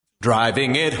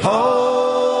Driving it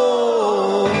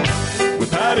home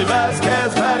with Patty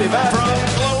Vasquez, Patty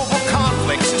Vasquez. From global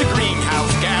conflicts to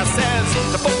greenhouse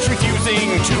gases, the folks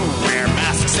refusing to wear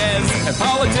masks says, and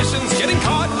politicians getting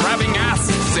caught grabbing ass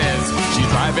says, she's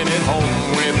driving it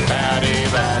home with Patty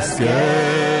Vasquez.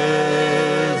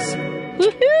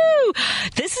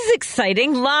 Woohoo! This is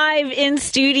exciting. Live in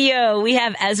studio, we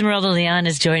have Esmeralda Leon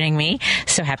is joining me.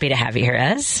 So happy to have you here,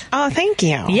 Es. Oh, thank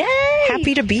you. Yay!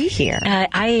 Happy to be here.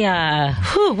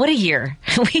 What a year.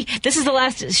 This is the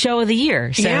last show of the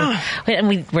year. So, Yeah. And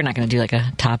we're not going to do like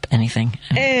a top anything.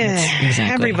 Exactly.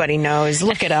 Everybody knows.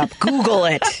 Look it up. Google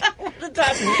it.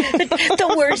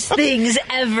 The worst things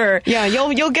ever. Yeah,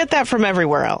 you'll get that from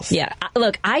everywhere else. Yeah.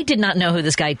 Look, I did not know who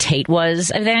this guy Tate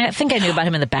was. I think I knew about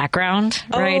him in the background,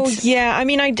 right? Oh, yeah. I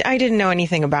mean, I didn't know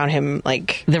anything about him,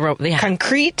 like,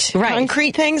 concrete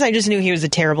things. I just knew he was a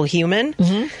terrible human.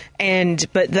 Mm-hmm.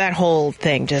 But that whole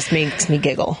thing just makes me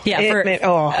giggle.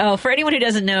 Yeah. For anyone who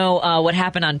doesn't know what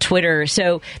happened on Twitter,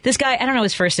 so this guy, I don't know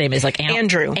his first name, is like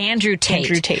Andrew. Andrew Tate.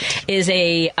 Andrew Tate is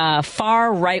a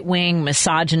far right-wing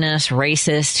misogynist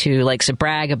racist who likes to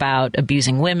brag about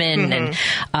abusing women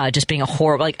and just being a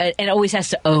horrible, and always has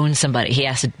to own somebody. He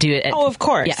has to do it. Of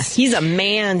course. Yes. He's a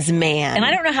man's man. And I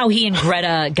don't know how he and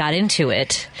Greta got into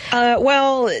it.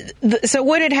 So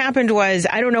what had happened was,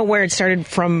 I don't know where it started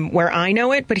from where I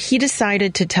know it, but he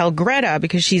decided to tell Greta,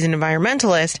 because she's an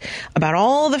environmentalist, about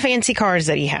all the fancy cars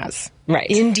that he has. Right.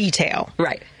 In detail.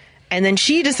 Right. And then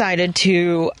she decided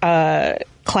to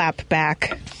clap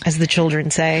back, as the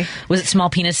children say. Was it small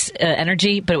penis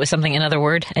energy? But it was something, another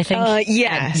word, I think?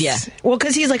 Yes. Yeah. Well,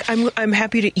 because he's like, I'm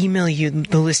happy to email you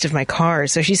the list of my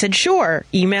cars. So she said, sure,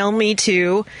 email me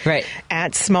to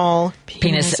at small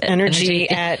penis energy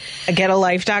at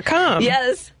getalife.com.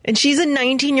 Yes. And she's a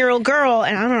 19-year-old girl,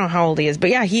 and I don't know how old he is,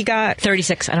 but yeah, he got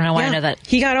 36. I don't know why I know that.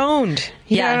 He got owned.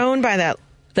 He got owned by that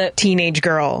teenage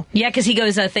girl. Yeah, because he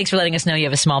goes, thanks for letting us know you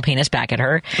have a small penis, back at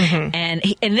her.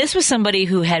 Mm-hmm. And this was somebody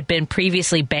who had been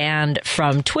previously banned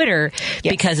from Twitter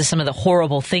because of some of the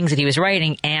horrible things that he was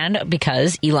writing, and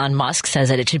because Elon Musk says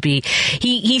that it should be,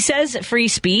 he says free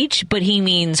speech, but he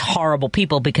means horrible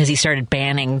people, because he started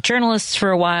banning journalists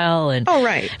for a while. And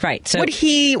right. So what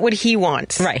he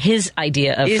wants. Right. His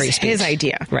idea of free speech. His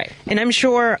idea. Right. And I'm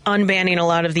sure unbanning a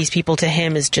lot of these people to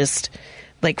him is just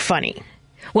like funny.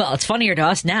 Well, it's funnier to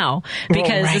us now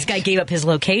because this guy gave up his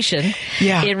location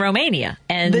in Romania,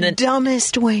 and the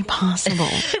dumbest way possible.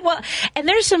 Well, and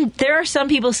there are some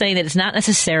people saying that it's not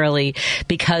necessarily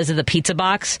because of the pizza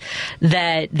box,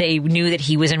 that they knew that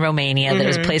he was in Romania, that it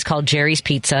was a place called Jerry's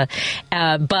Pizza.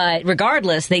 But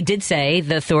regardless, they did say,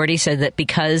 the authorities said that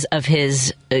because of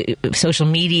his social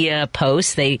media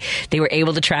posts, they were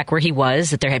able to track where he was,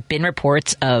 that there had been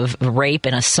reports of rape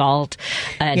and assault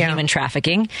and human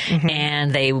trafficking,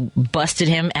 and they busted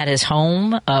him at his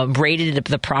home, raided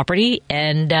the property,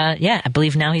 and I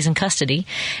believe now he's in custody.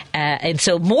 And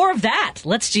so more of that.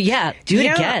 Let's do it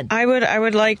again. I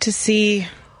would like to see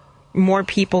more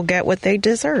people get what they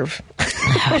deserve.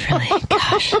 Really,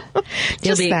 gosh,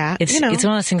 just that. It's one of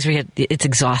those things where it's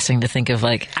exhausting to think of.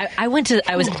 Like, I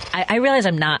realize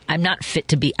I'm not fit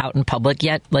to be out in public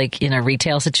yet, like in a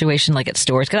retail situation, like at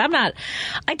stores, because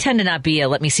I tend to not be a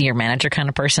let me see your manager kind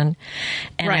of person.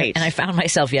 And I found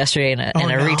myself yesterday in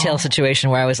a retail situation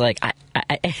where I was like,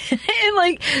 and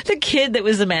like the kid that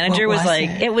was the manager was like,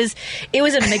 it was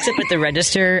a mix up at the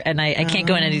register, and I can't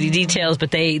go into any details,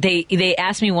 but they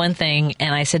asked me one thing,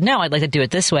 and I said, no, I'd like to do it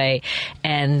this way.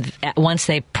 And once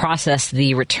they processed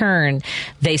the return,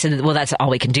 they said, well, that's all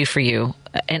we can do for you.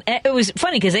 And it was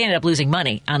funny because they ended up losing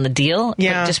money on the deal.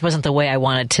 Yeah. But it just wasn't the way I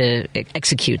wanted to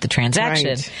execute the transaction.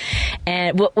 Right.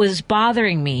 And what was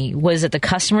bothering me was that the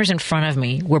customers in front of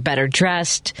me were better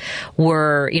dressed,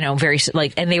 were, very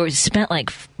and they were spent like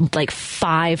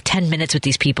 5-10 minutes with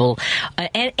these people.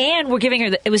 And we're giving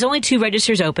her, it was only 2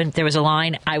 registers open. There was a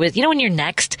line. I was, when you're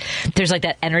next, there's like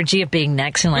that energy of being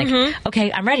next and like,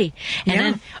 okay, I'm ready. And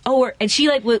then, and she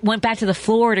went back to the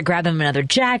floor to grab them another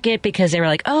jacket because they were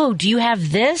like, oh, do you have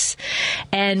this?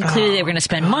 And clearly they were going to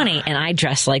spend money, and I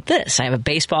dress like this. I have a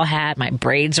baseball hat, my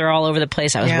braids are all over the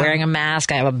place, I was wearing a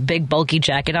mask, I have a big bulky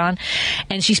jacket on,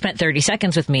 and she spent 30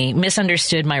 seconds with me,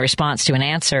 misunderstood my response to an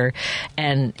answer,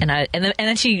 and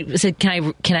then she said,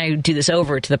 can I do this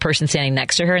over to the person standing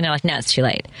next to her? And they're like, no, it's too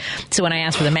late. So when I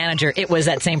asked for the manager, it was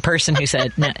that same person who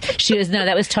said, no. She was, no,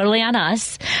 that was totally on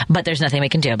us, but there's nothing we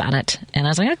can do about it. And I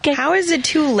was like, okay. How is it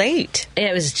too late?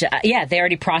 It was, they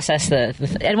already processed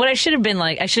and what I should have been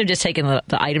like, I should have just taken the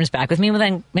items back with me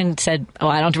and said, oh,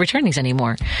 I don't have to return these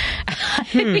anymore.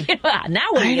 Now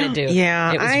what are you going to do?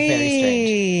 Yeah. It was very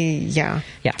strange. Yeah.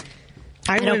 Yeah.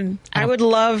 I would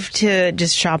love to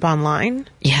just shop online.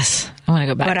 Yes, I want to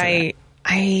go back. But to that.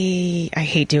 I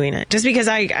hate doing it just because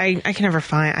I can never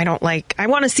find. I don't like. I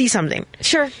want to see something.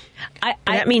 Sure.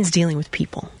 That means dealing with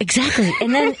people. Exactly.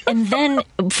 And then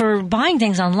for buying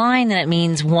things online, then it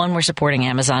means, one, we're supporting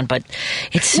Amazon, but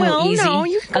it's so easy. No,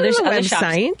 you can go to the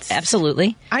websites. Shops.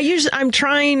 Absolutely. I'm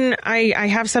trying. I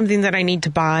have something that I need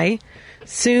to buy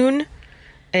soon,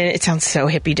 and it sounds so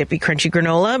hippy dippy crunchy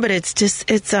granola, but it's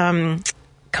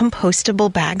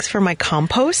compostable bags for my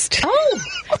compost. Oh,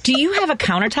 do you have a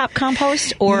countertop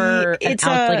compost or like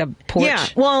a porch? Yeah,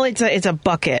 well, it's a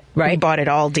bucket. Right. We bought at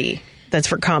Aldi. That's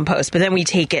for compost, but then we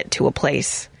take it to a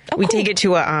place. We take it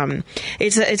to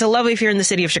it's a lovely, if you're in the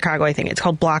city of Chicago, I think it's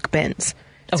called Block Bins.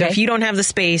 So if you don't have the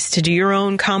space to do your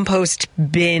own compost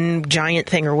bin giant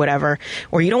thing or whatever,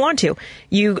 or you don't want to,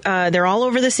 they're all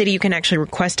over the city. You can actually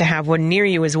request to have one near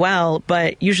you as well,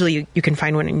 but usually you can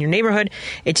find one in your neighborhood.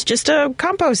 It's just a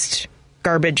compost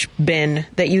garbage bin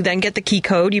that you then get the key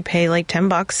code. You pay like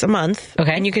 $10 a month.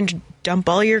 Okay. And you can dump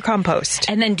all your compost.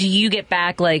 And then do you get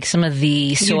back like some of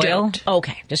the soil? You don't.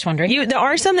 Okay, just wondering. There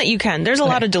are some that you can. There's a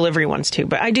lot of delivery ones too,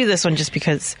 but I do this one just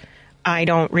because I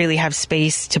don't really have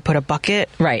space to put a bucket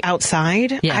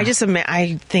outside. Yeah.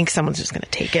 I think someone's just going to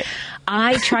take it.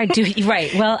 I tried to,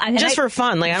 right. Well, just for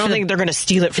fun. Like, I don't think they're going to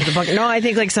steal it for the bucket. No, I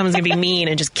think like someone's going to be mean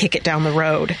and just kick it down the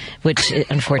road. Which,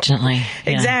 unfortunately.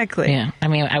 Yeah. Exactly. Yeah. I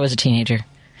mean, I was a teenager.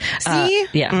 See?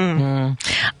 Yeah.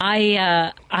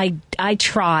 I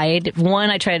tried. One,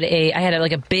 I had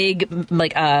a big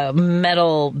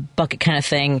metal bucket kind of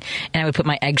thing, and I would put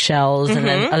my eggshells and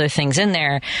then other things in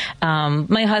there.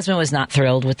 My husband was not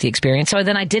thrilled with the experience, so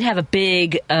then I did have a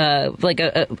big massive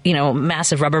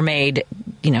Rubbermaid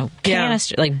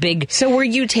canister, like big. So were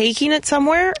you taking it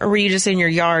somewhere, or were you just in your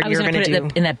yard? I was going to put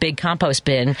it in that big compost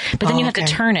bin, but then you have to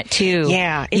turn it too.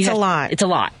 Yeah, it's a lot. It's a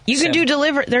lot. You can do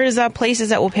deliver. There's places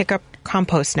that will pick up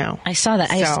compost now. I saw that.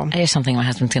 I have something my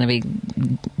husband's going to be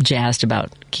jazzed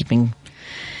about keeping,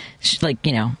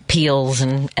 peels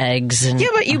and eggs and. Yeah,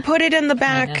 but you put it in the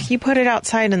back. You put it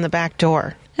outside in the back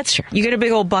door. That's true. You get a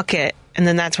big old bucket, and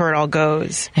then that's where it all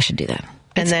goes. I should do that.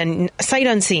 And then sight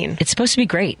unseen. It's supposed to be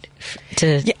great.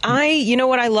 You know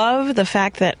what I love? The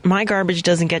fact that my garbage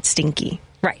doesn't get stinky.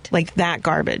 Right. Like that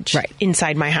garbage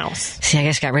inside my house. See, I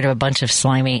just got rid of a bunch of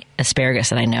slimy asparagus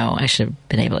that I know I should have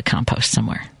been able to compost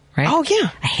somewhere. Right? Oh,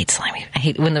 yeah. I hate slimy. I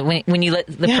hate when you let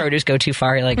the produce go too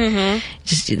far. You're like,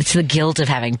 it's the guilt of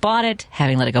having bought it,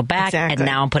 having let it go back, and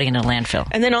now I'm putting it in a landfill.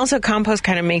 And then also compost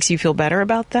kind of makes you feel better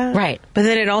about that. Right. But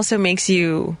then it also makes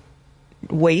you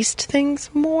waste things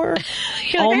more.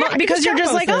 Because you're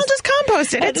just like, I'll just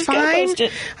compost it. It's fine.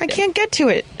 I can't get to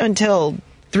it until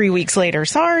 3 weeks later.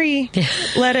 Sorry,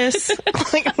 lettuce.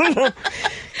 The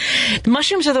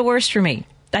mushrooms are the worst for me.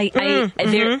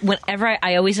 Whenever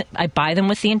I buy them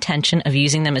with the intention of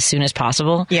using them as soon as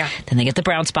possible. Yeah. Then they get the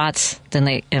brown spots. Then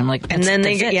I'm like, that's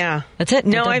it.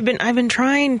 No, I've been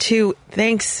trying to.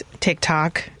 Thanks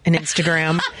TikTok and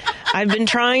Instagram. I've been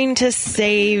trying to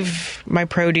save my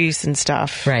produce and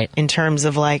stuff. Right. In terms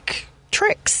of like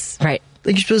tricks. Right.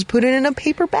 Like you're supposed to put it in a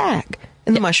paper bag.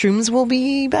 And the mushrooms will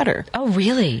be better. Oh,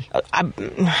 really? I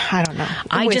don't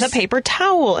know. With a paper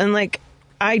towel. And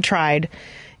I tried.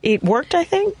 It worked, I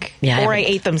think. Yeah. Or I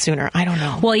ate them sooner. I don't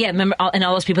know. Well, yeah. Remember, and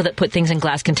all those people that put things in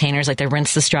glass containers, like they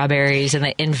rinse the strawberries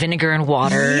and in vinegar and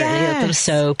water. Yes. And they let them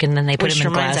soak, and then they put them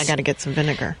in glass. I got to get some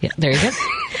vinegar. Yeah, there you go.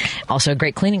 Also a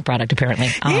great cleaning product, apparently,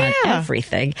 on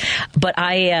everything. But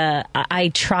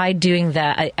I tried doing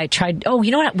that. I tried. Oh,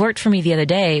 you know what worked for me the other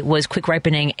day was quick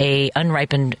ripening a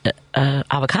unripened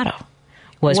avocado.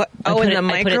 In the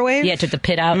microwave? Took the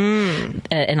pit out,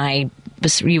 and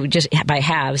you just by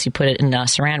halves, you put it in a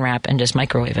saran wrap and just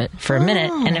microwave it for a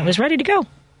minute, and it was ready to go.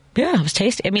 Yeah, it was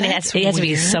tasty. I mean, it has to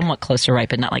be somewhat close to ripe,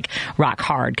 but not like rock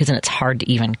hard, because then it's hard to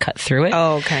even cut through it.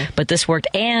 Oh, okay. But this worked,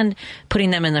 and putting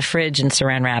them in the fridge and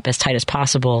saran wrap as tight as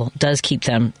possible does keep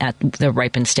them at the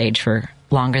ripened stage for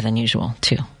longer than usual,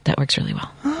 too. That works really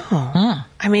well. Oh.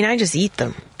 I mean, I just eat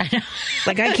them. I know.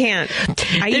 Like, I can't.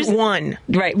 I eat one.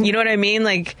 Right. You know what I mean?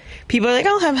 Like, people are like,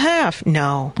 I'll have half.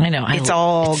 No. I know. It's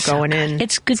all going in.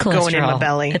 It's good cholesterol. Going in my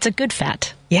belly. It's a good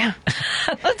fat. Yeah.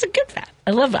 That's a good fat.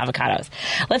 I love avocados.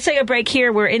 Let's take a break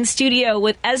here. We're in studio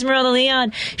with Esmeralda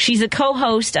Leon. She's a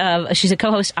co-host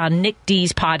on Nick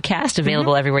D's podcast,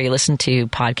 available everywhere you listen to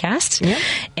podcasts. Yeah.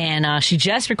 And she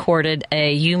just recorded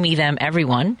a You, Me, Them,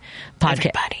 Everyone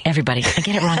podcast. Everybody. I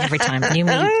get it wrong every time. You,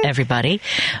 Me, Everybody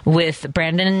with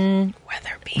Brandon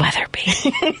Weatherby.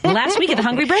 Last week at the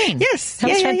Hungry Brain. Yes.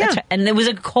 That's right. And there was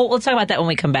a cold. Let's talk about that when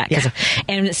we come back.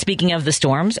 And speaking of the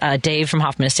storms, Dave from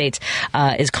Hoffman Estates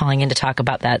is calling in to talk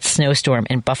about that snowstorm Storm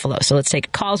in Buffalo. So let's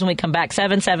take calls when we come back.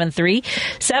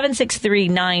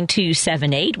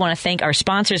 773-763-9278. Want to thank our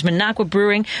sponsors, Minocqua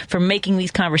Brewing, for making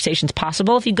these conversations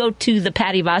possible. If you go to the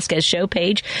Patty Vasquez show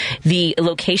page, the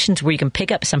locations where you can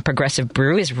pick up some Progressive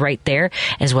Brew is right there,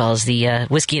 as well as the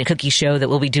Whiskey and a Cookie show that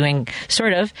we'll be doing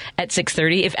sort of at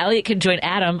 6:30. If Elliot could join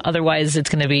Adam, otherwise it's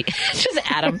going to be just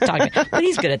Adam talking. But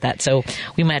he's good at that, so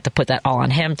we might have to put that all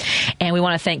on him. And we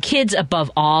want to thank Kids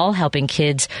Above All, helping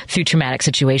kids through traumatic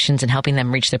situations and helping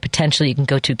them reach their potential. You can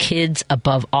go to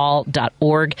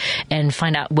kidsaboveall.org and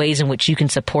find out ways in which you can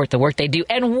support the work they do.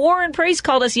 And Warren Price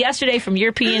called us yesterday from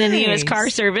European and the U.S. Car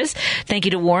Service. Thank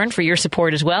you to Warren for your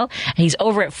support as well. He's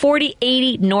over at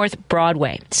 4080 North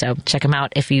Broadway. So check him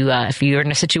out if you're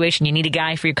in a situation you need a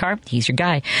guy for your car. He's your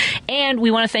guy. And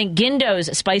we want to thank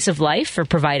Gindo's Spice of Life for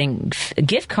providing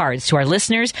gift cards to our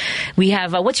listeners. We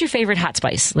have, what's your favorite hot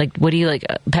spice? Like, what do you like,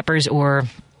 peppers, or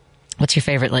what's your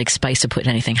favorite, like, spice to put in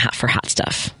anything hot for hot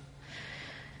stuff?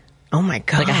 Oh my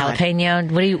God. Like a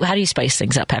jalapeno? How do you spice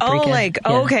things up? Paprika?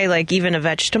 Okay, like even a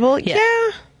vegetable?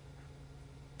 Yeah.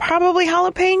 Probably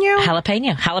jalapeno.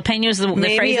 Jalapeno is the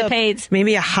phrase that pays.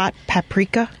 Maybe a hot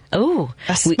paprika. Oh,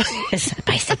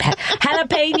 spicy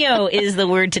jalapeno is the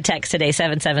word to text today,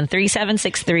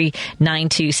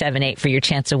 773-763-9278 for your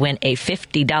chance to win a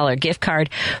 $50 gift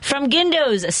card from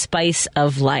Gindo's Spice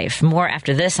of Life. More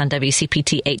after this on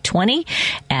WCPT 820.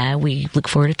 We look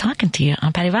forward to talking to you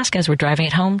on Patty Vasquez. We're driving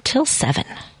it home till 7.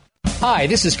 Hi,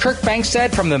 this is Kirk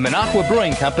Bankstead from the Minocqua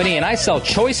Brewing Company, and I sell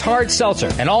Choice Hard Seltzer,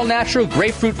 an all-natural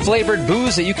grapefruit-flavored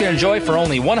booze that you can enjoy for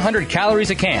only 100 calories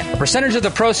a can. A percentage of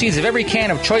the proceeds of every can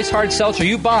of Choice Hard Seltzer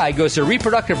you buy goes to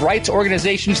reproductive rights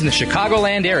organizations in the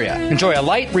Chicagoland area. Enjoy a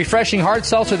light, refreshing hard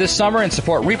seltzer this summer and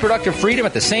support reproductive freedom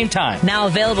at the same time. Now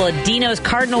available at Dino's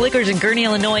Cardinal Liquors in Gurnee,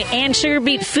 Illinois, and Sugar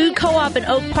Beet Food Co-op in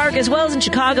Oak Park, as well as in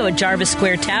Chicago at Jarvis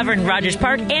Square Tavern, Rogers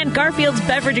Park, and Garfield's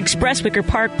Beverage Express, Wicker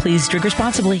Park. Please drink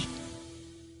responsibly.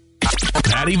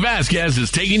 Patty Vasquez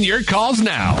is taking your calls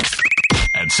now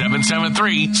at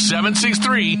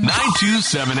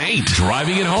 773-763-9278.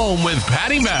 Driving it home with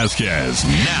Patty Vasquez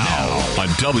now on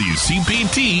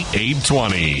WCPT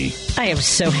 820. I am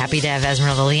so happy to have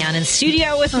Esmeralda Leon in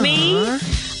studio with me.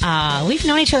 We've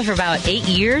known each other for about 8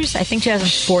 years. I think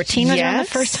 2014 was around the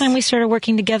first time we started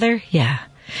working together. Yeah.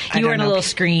 You were on a little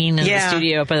screen in the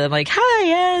studio, but I'm like, hi,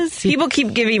 yes. People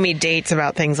keep giving me dates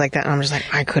about things like that, and I'm just like,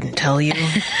 I couldn't tell you.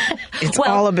 It's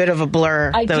all a bit of a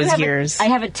blur, those years. I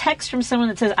have a text from someone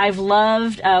that says, I've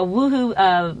loved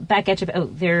Woohoo back at you. Oh,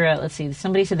 they're, let's see,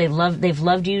 somebody said they've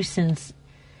loved you since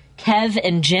Kev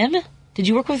and Jim. Did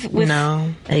you work with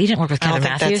No. You didn't work with Kevin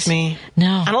Matthews? I don't think that's me.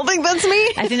 No. I don't think that's me.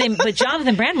 I think but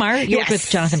Jonathan Brandmeier, you worked with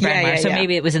Jonathan Brandmeier, so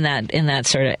maybe it was in that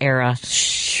sort of era.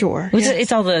 Sure.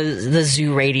 It's all the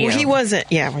Zoo Radio. Well, he wasn't.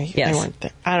 Yeah, they weren't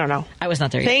there. I don't know. I was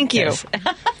not there. Thank you. Yes.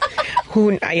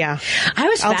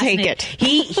 I'll take it.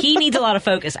 He needs a lot of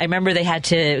focus. I remember they had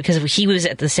to, because he was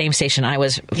at the same station I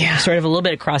was, sort of a little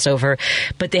bit of crossover,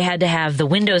 but they had to have the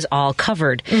windows all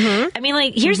covered. Mm-hmm. I mean,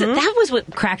 like, that was what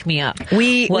cracked me up.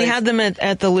 We had them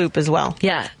at the Loop as well.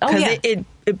 Yeah. Because it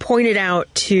pointed out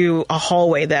to a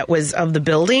hallway that was of the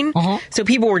building, so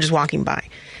people were just walking by.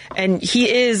 And he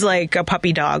is like a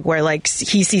puppy dog where, like,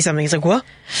 he sees something, he's like, what?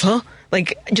 Huh?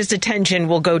 Like, just attention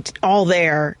will go all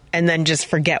there and then just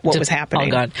forget what was happening.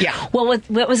 Oh, God. Yeah. Well,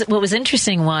 what was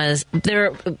interesting was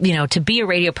to be a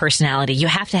radio personality, you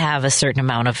have to have a certain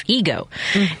amount of ego.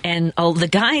 Mm. And the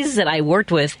guys that I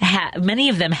worked with, many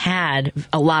of them had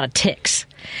a lot of tics.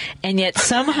 And yet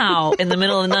somehow in the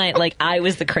middle of the night, like, I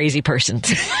was the crazy person.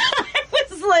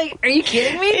 Like, are you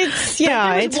kidding me? It's one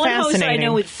fascinating. Host I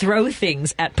know would throw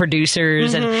things at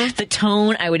producers, and the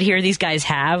tone I would hear these guys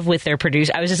have with their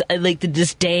producer. I was just like the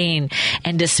disdain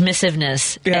and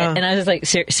dismissiveness, and I was like,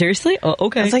 seriously? Oh,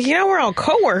 okay. I was like, we're all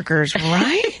coworkers,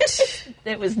 right?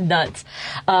 It was nuts.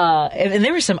 And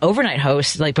there were some overnight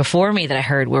hosts like before me that I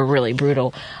heard were really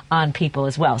brutal on people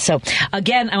as well. So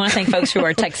again, I want to thank folks who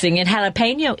are texting in.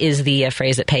 Jalapeno is the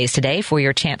phrase that pays today for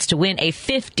your chance to win a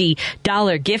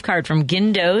 $50 gift card from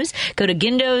Gindo's. Go to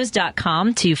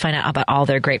gindos.com to find out about all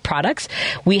their great products.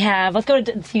 Let's go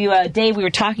to Dave. We were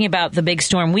talking about the big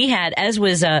storm we had. Ez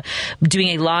was doing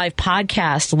a live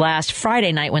podcast last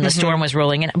Friday night when the storm was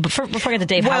rolling in. Before I get to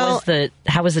Dave, how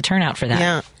was the turnout for that?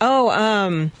 Yeah.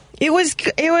 It was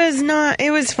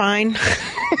fine.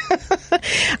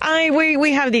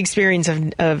 We have the experience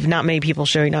of not many people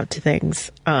showing up to things.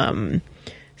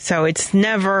 So it's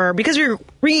never, because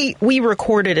we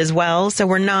recorded as well, so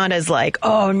we're not as like,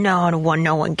 oh no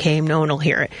one came, no one will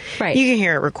hear it. Right. You can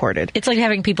hear it recorded. It's like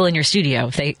having people in your studio.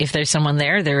 If there's someone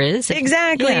there is.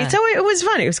 Exactly. Yeah. So it was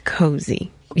fun. It was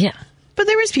cozy. Yeah. but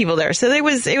there was people there, so it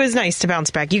was nice to bounce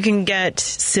back. You can get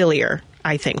sillier,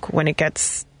 I think, when it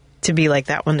gets to be like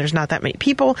that, when there's not that many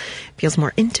people. It feels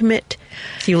more intimate,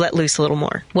 so you let loose a little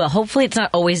more. Well, hopefully it's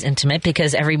not always intimate,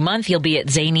 because every month you'll be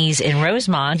at Zany's in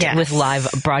Rosemont with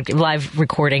live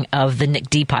recording of the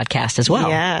Nick D podcast as well.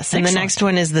 Yes, and the next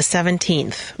one is the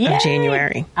 17th of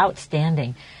January.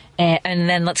 Outstanding. And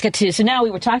then let's get to, so now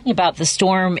we were talking about the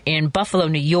storm in Buffalo,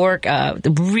 New York,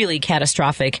 the really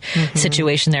catastrophic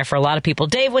situation there for a lot of people.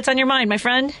 Dave, what's on your mind, my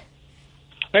friend?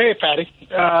 Hey, Patty.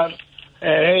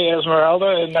 Hey,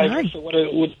 Esmeralda. And I guess what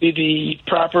it would be the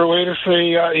proper way to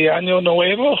say Año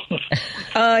Nuevo?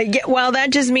 Well, that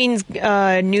just means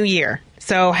New Year.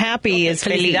 So happy is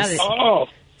feliz. Oh.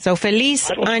 So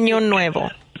feliz Año Nuevo.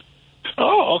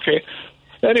 Oh, okay.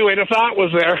 Anyway, the thought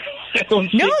was there.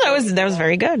 No, that was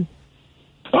very good.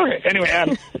 Okay. Anyway, I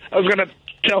was going to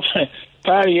tell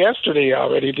Patty yesterday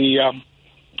already.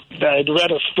 That I'd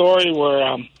read a story where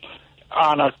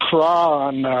on a crawl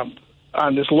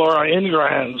on this Laura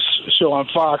Ingraham's show on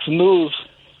Fox News,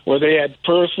 where they had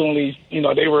personally,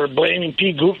 they were blaming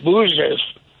Pete Buttigieg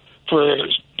for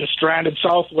the stranded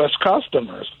Southwest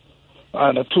customers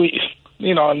on a tweet,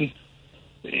 and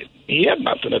he had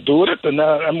nothing to do with it. And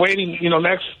I'm waiting,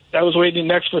 I was waiting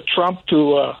next for Trump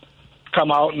to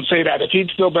come out and say that if he'd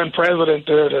still been president,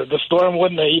 the storm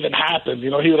wouldn't have even happened. He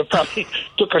would have probably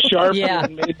took a Sharpie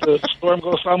and made the storm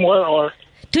go somewhere, or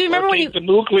do you remember when the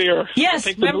nuclear? Yes,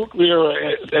 take the nuclear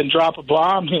and drop a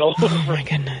bomb. Oh my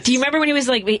goodness! Do you remember when he was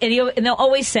like? And they'll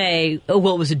always say, "Oh,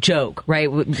 well, it was a joke, right?"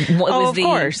 It was of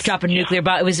course. Drop a nuclear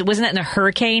bomb. Wasn't that in a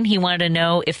hurricane? He wanted to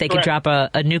know if they could drop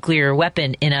a nuclear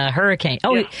weapon in a hurricane.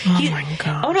 Oh, oh my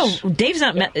gosh! Oh no, Dave's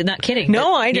not kidding.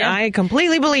 No, I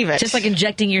completely believe it. Just like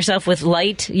injecting yourself with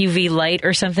UV light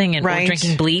or something, or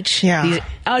drinking bleach. Yeah.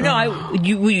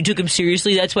 You took him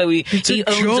seriously. That's why he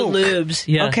owns the libs.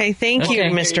 Yeah. Okay, thank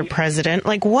you, Mr. President.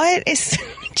 Like, what is...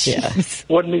 Jeez.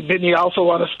 Didn't he also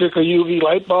want to stick a UV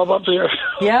light bulb up here?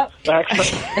 Yep.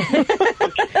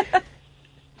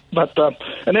 But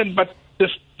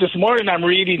this morning I'm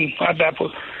reading on that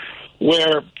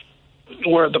where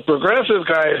the progressive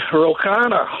guy Ro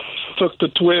Khanna took to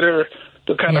Twitter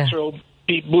to kind of throw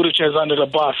Pete Buttigieg under the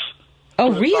bus.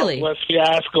 Oh, really? Southwest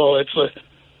fiasco.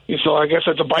 So I guess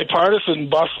it's a bipartisan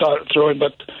bus throwing,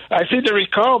 but I seem to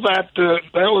recall that that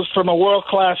was from a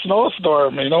world-class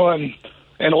snowstorm, and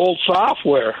old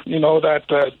software,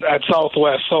 that at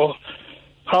Southwest. So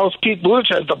how's Pete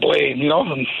Buttigieg to blame,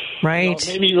 And, right.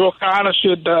 Maybe Ro Khanna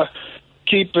should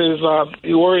keep his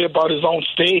worry about his own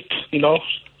state,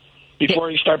 before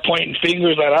he start pointing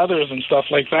fingers at others and stuff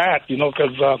like that,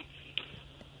 because,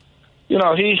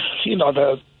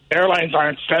 the airlines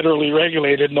aren't federally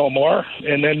regulated no more,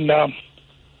 and then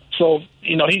so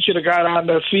he should have got on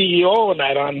the CEO and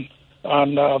that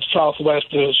on Southwest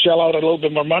to shell out a little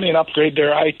bit more money and upgrade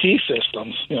their IT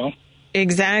systems.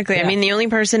 Exactly. Yeah. I mean, the only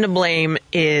person to blame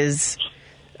is,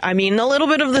 a little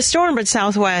bit of the storm, but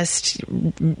Southwest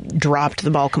dropped the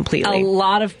ball completely. A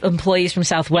lot of employees from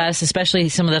Southwest, especially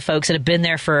some of the folks that have been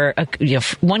there for,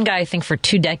 one guy, I think, for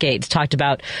 2 decades, talked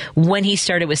about when he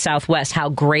started with Southwest, how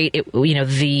great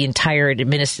the entire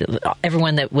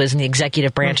everyone that was in the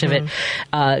executive branch of it,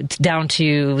 down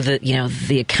to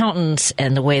the accountants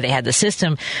and the way they had the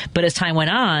system. But as time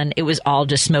went on, it was all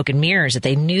just smoke and mirrors, that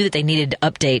they knew that they needed to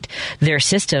update their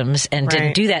systems and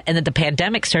didn't do that. And that the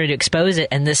pandemic started to expose it,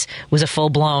 and this was a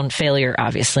full-blown failure,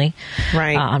 obviously,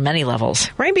 on many levels.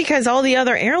 Right, because all the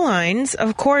other airlines,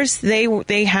 of course,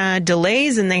 they had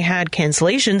delays and they had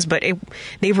cancellations, but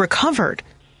they recovered.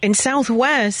 And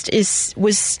Southwest is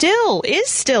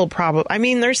still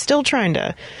probably. They're still trying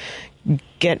to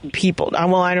get people.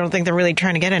 Well, I don't think they're really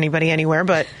trying to get anybody anywhere,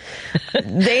 but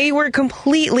they were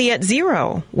completely at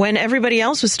zero when everybody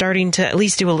else was starting to at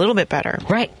least do a little bit better.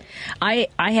 Right.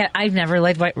 I've never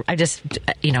liked. I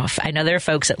know there are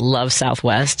folks that love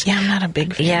Southwest. Yeah, I'm not a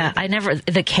big fan. Yeah,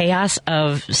 the chaos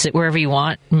of sit wherever you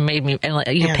want made me.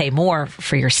 You pay more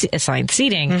for your assigned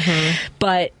seating,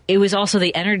 but it was also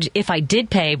the energy. If I did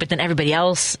pay, but then everybody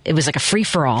else, it was like a free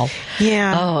for all.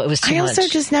 Yeah. Oh, it was too much. I also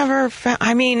just never found.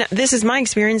 This is my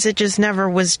experience. It just never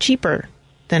was cheaper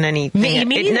than anything.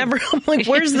 It never. I'm like,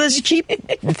 where's this cheap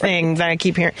thing that I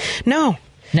keep hearing? No.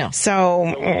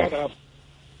 So.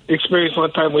 Experience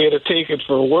one time we had to take it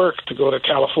for work to go to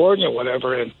California,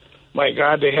 whatever, and my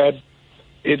God,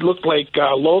 it looked like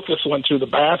locusts went through the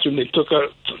bathroom. They took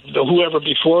whoever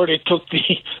before, they took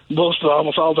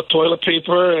almost all the toilet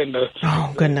paper and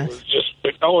oh goodness,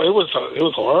 it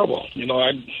was horrible.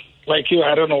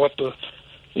 I don't know what the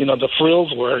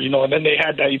frills were, and then they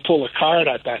had that you pull a card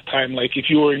at that time, like if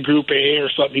you were in Group A or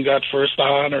something, you got first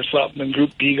on or something, and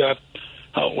Group B got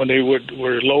when they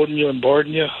were loading you and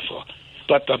boarding you. So,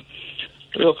 but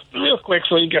real quick,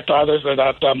 so you get to others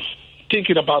that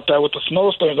thinking about that with the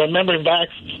snowstorms. I remember back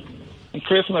in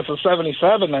Christmas of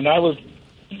 '77, and I was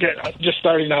just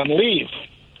starting on leave,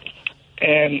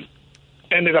 and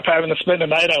ended up having to spend the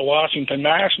night at Washington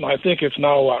National. I think it's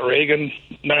now Reagan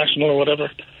National or whatever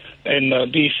in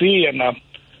D.C. And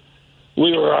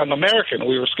we were on American.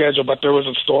 We were scheduled, but there was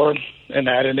a storm and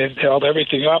that, and it held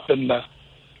everything up. And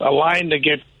a line to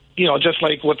get, just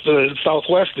like with the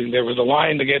Southwest thing, there was a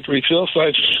line to get refilled. So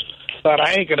I thought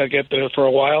I ain't gonna get there for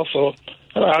a while, so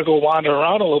I'll go wander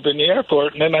around a little bit in the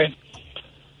airport. And then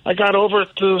I got over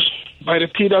by the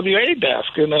TWA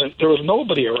desk, and there was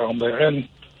nobody around there. And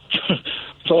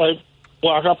so I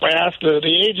walk up, I asked the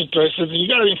agent, I said, "You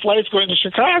got any flights going to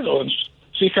Chicago?" And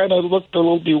she kind of looked a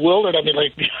little bewildered. I mean,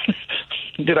 like,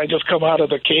 did I just come out of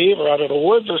the cave or out of the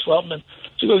woods or something? And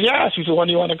she goes, "Yeah." She said, "When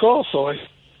do you want to go?" So I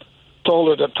told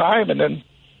her the time, and then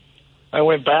I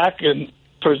went back and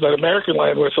towards that American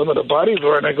line where some of the buddies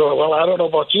were, and I go, "Well, I don't know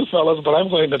about you fellas, but I'm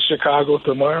going to Chicago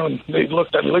tomorrow." And they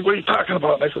looked at me like, "What are you talking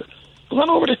about?" And I said, "Run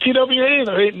over to TWA.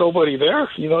 There ain't nobody there,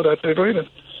 that they're doing it."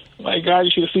 My God, you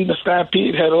should have seen the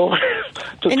Stampede head over.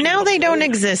 And now they don't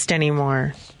exist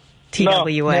anymore.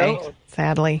 TWA, no.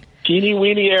 Sadly. Teeny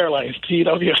weeny airlines,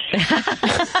 TWA.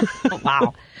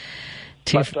 Wow.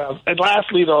 But, and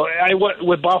lastly, though, I went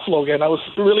with Buffalo again. I was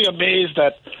really amazed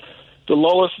at the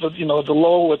lowest, the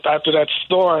low after that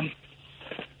storm,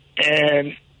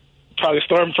 and probably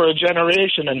storm for a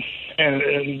generation,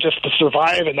 and just to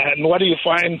survive in that. And what do you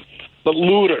find? The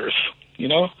looters,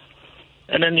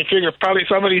 And then you figure probably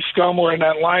some of these scum were in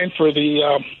that line for they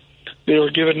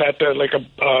were given that like a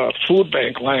food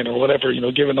bank line or whatever,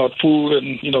 giving out food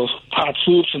and, hot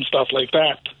soups and stuff like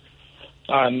that.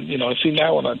 I've seen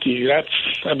that one on TV. That's,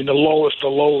 the lowest the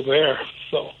low there.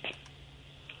 So,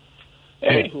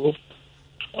 anywho,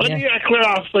 you got to clear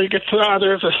off so you get to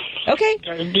others. Okay.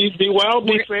 Be well,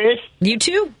 be safe. You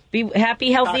too. Be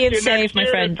happy, healthy, and safe, my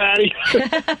friend. Patty.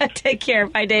 Take care.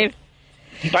 Bye, Dave.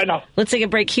 Bye now. Let's take a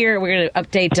break here. We're going to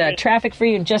update traffic for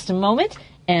you in just a moment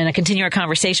and continue our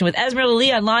conversation with Esmeralda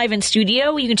Leon live in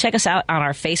studio. You can check us out on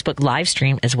our Facebook live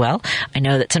stream as well. I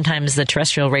know that sometimes the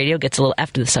terrestrial radio gets a little,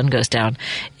 after the sun goes down,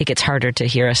 it gets harder to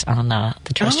hear us on the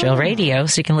terrestrial radio.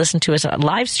 So you can listen to us on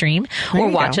live stream or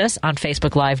watch us on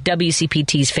Facebook Live,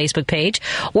 WCPT's Facebook page,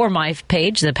 or my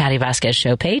page, the Patty Vasquez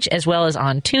Show page, as well as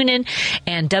on TuneIn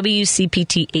and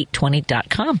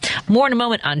WCPT820.com. More in a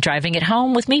moment on Driving It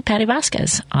Home with me, Patty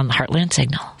Vasquez, on the Heartland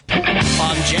Signal.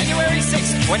 On January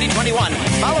 6, 2021,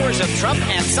 followers of Trump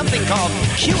and something called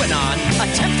QAnon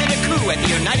attempted a coup at the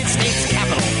United States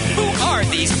Capitol. Who are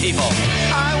these people?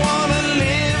 I want to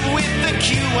live with the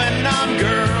QAnon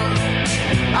girl.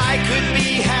 I could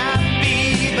be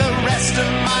happy the rest of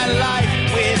my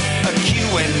life with a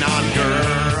QAnon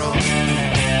girl.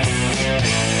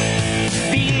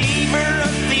 Believer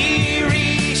of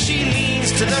theory, she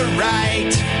leans to the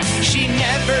right. She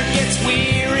never gets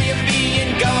weary of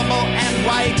being gullible and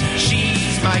white.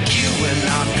 She's my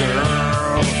QAnon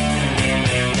girl.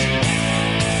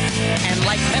 And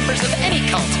like members of any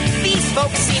cult, these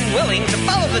folks seem willing to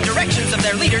follow the directions of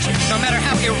their leaders, no matter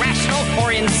how irrational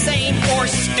or insane or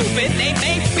stupid they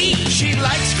may be. She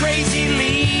likes crazy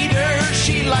leaders.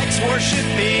 She likes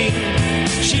worshiping.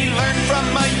 She learned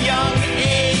from a young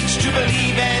age to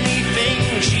believe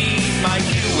anything. She's my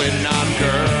QAnon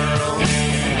girl.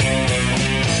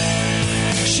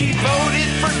 She voted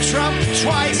for Trump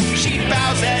twice. She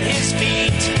bows at his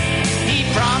feet. He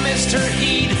promised her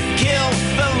he'd kill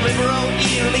the liberal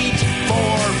elite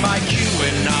for my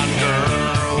QAnon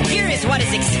girl. Here is what is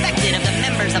expected of the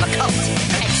members of a cult.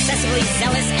 Excessively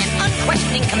zealous and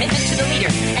unquestioning commitment to the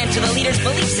leader and to the leader's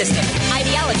belief system,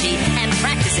 ideology, and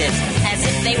practices, as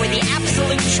if they were the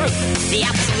absolute truth, the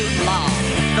absolute law.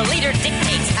 The leader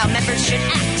dictates how members should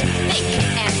act, think,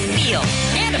 and feel.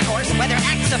 And, of course, whether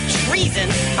acts of treason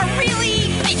are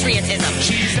really patriotism.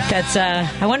 That's,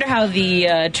 I wonder how the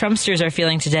Trumpsters are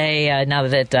feeling today now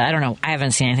that, I don't know, I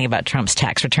haven't seen anything about Trump's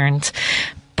tax returns.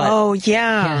 But,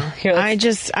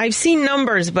 I've seen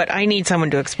numbers, but I need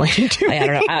someone to explain it to me. I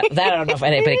don't know if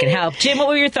anybody can help. Jim, what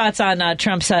were your thoughts on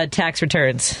Trump's tax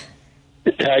returns?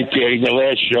 The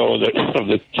last show of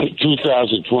the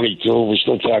 2022, we're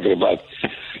still talking about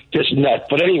this nut.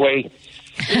 But anyway,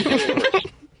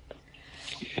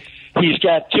 he's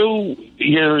got 2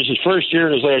 years. His first year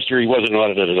and his last year, he wasn't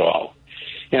audited at all.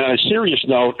 And on a serious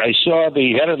note, I saw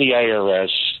the head of the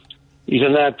IRS. He's a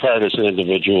nonpartisan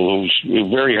individual who's a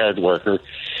very hard worker.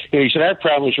 And he said, our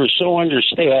problems were so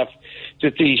understaffed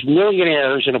that these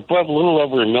millionaires and above a little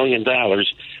over $1 million,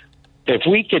 if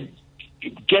we could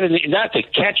not to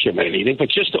catch them or anything, but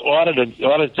just to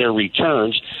audit their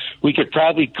returns, we could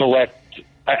probably collect.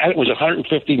 It was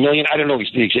 $150 million. I don't know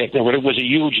the exact number, but it was a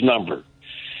huge number.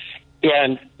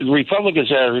 And the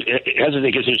Republicans are hesitant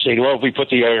because they're saying, well, if we put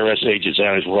the IRS agents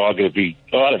on us, we're all going to be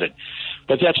audited.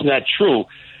 But that's not true.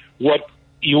 What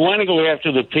you want to go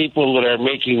after the people that are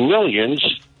making millions,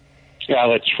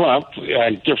 like Trump,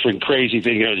 and different crazy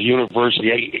things,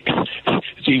 university.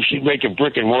 You should make a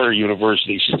brick and mortar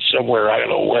university somewhere, I don't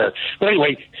know where. But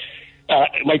anyway,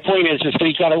 my point is that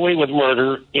he got away with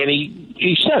murder, and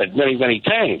he said it many, many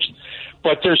times.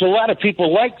 But there's a lot of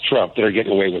people like Trump that are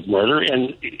getting away with murder,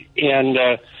 and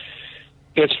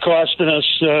it's costing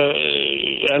us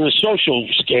on the social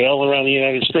scale around the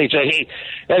United States.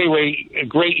 Anyway, a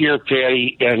great year,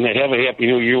 Patty, and have a happy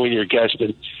New Year with your guest.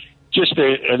 And just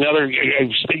another,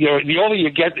 the older you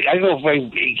get, I don't know if I'm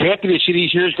happy to see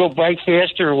these years go by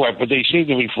faster or what, but they seem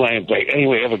to be flying by.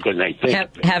 Anyway, have a good night.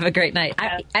 Have a great night.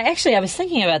 I was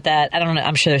thinking about that. I don't know.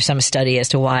 I'm sure there's some study as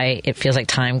to why it feels like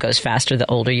time goes faster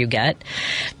the older you get.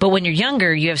 But when you're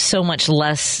younger, you have so much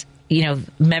less,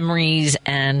 memories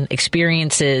and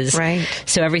experiences. Right.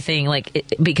 So everything,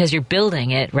 because you're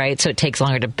building it, right? So it takes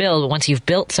longer to build once you've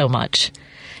built so much.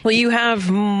 Well, you have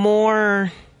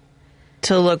more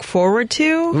to look forward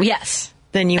to? Yes.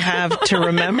 Than you have to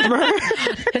remember.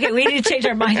 Okay, we need to change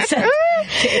our mindset.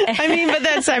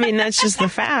 That's just the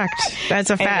fact.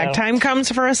 That's a fact. Time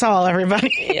comes for us all,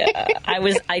 everybody. Yeah.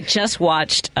 I just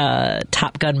watched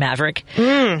Top Gun Maverick,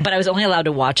 but I was only allowed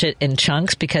to watch it in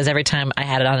chunks because every time I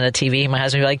had it on the TV, my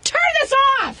husband would be like, "Turn this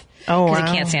off!" Oh, wow. Because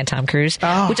he can't stand Tom Cruise,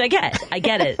 which I get. I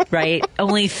get it, right?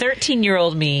 Only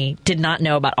 13-year-old me did not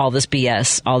know about all this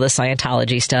BS, all the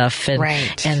Scientology stuff, and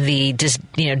the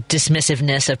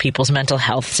dismissiveness of people's mental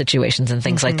health situations and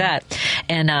things like that.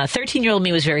 And 13-year-old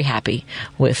me was very happy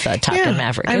with Top Gun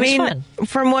Maverick. It was fun.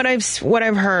 From what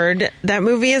I've heard, that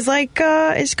movie is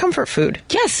it's comfort food.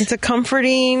 Yes, it's a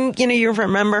comforting. You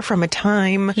remember from a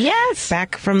time. Yes,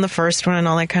 back from the first one and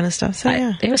all that kind of stuff. So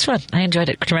it was fun. I enjoyed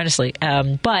it tremendously.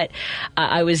 But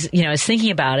I was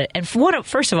thinking about it, and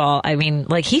first of all,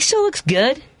 he still looks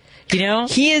good.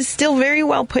 He is still very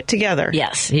well put together.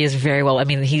 Yes, he is very well.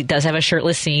 He does have a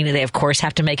shirtless scene. They, of course,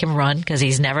 have to make him run because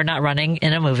he's never not running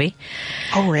in a movie.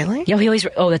 Oh, really? Yeah, he always.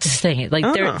 Oh, that's his thing.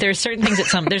 There's certain things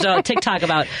that there's a TikTok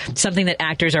about something that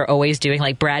actors are always doing.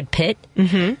 Like Brad Pitt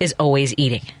is always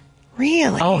eating.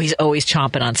 Really? Oh, he's always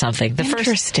chomping on something. The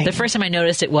first time I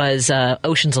noticed it was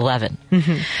Ocean's 11.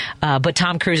 But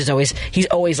Tom Cruise is always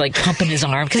pumping his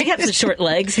arm because he got such short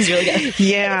legs. He's really got.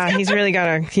 He's really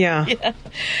got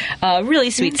really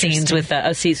sweet scenes with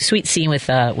a sweet scene with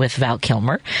Val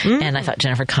Kilmer, and I thought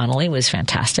Jennifer Connelly was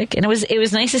fantastic. And it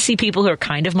was nice to see people who are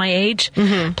kind of my age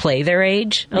play their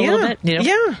age a little bit.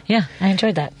 Yeah, I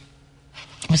enjoyed that.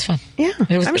 It was fun. Yeah,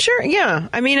 I'm sure. Yeah,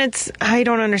 I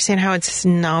don't understand how it's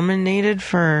nominated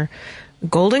for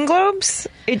Golden Globes.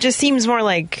 It just seems more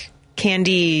like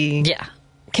candy. Yeah.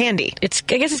 Candy. I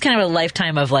guess it's kind of a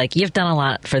lifetime of you've done a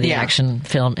lot for the action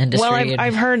film industry. Well,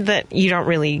 I've heard that you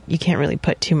can't really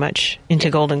put too much into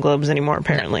Golden Globes anymore,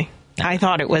 apparently. No. I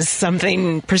thought it was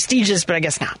something prestigious, but I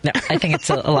guess not. No, I think it's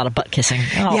a lot of butt kissing.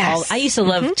 I used to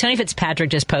love, Tony Fitzpatrick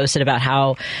just posted about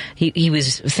how he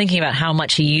was thinking about how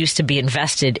much he used to be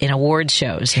invested in awards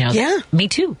shows. Me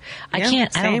too.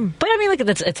 Same. But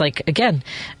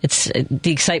it's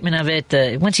the excitement of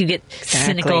it. Once you get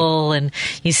cynical and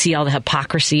you see all the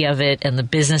hypocrisy of it and the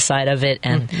business side of it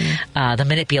and the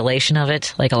manipulation of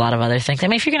it, like a lot of other things.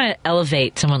 If you're going to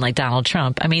elevate someone like Donald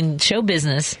Trump, show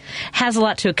business has a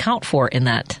lot to account for in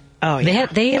that. Oh, yeah.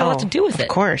 They had a lot to do with it. Of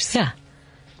course. Yeah.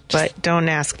 But don't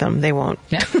ask them. They won't.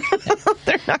 Yeah.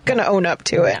 They're not going to own up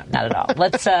to it. No, not at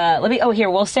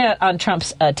all. We'll stay on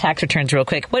Trump's tax returns real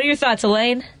quick. What are your thoughts,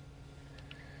 Elaine?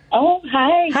 Oh,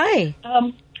 hi. Hi.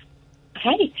 Hi.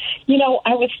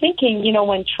 I was thinking,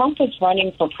 when Trump was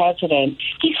running for president,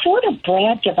 he sort of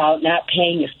bragged about not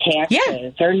paying his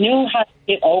taxes or knew how to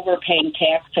get over paying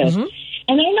taxes.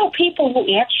 And I know people who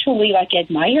actually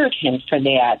admired him for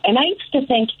that. And I used to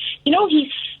think,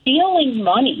 he's stealing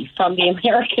money from the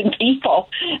American people.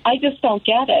 I just don't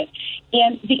get it.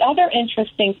 And the other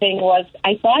interesting thing was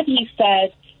I thought he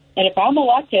said, and if I'm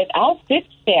elected, I'll fix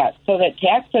that so that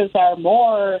taxes are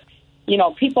more,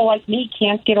 people like me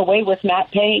can't get away with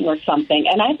not paying or something.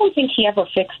 And I don't think he ever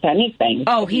fixed anything.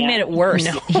 Oh, he made it worse.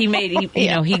 No. He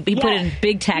put in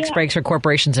big tax breaks for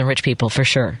corporations and rich people, for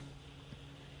sure.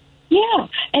 Yeah,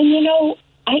 and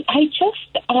I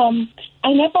just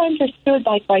I never understood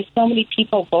why so many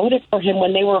people voted for him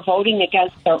when they were voting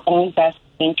against their own best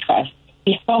interests.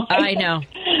 I know.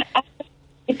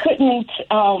 I couldn't.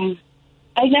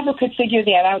 I never could figure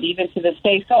that out even to this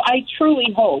day. So I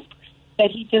truly hope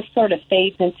that he just sort of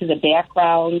fades into the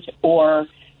background, or,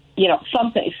 you know,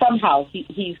 somehow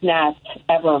he's not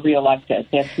ever reelected.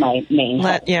 That's my main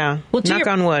hope. Yeah. Well, knock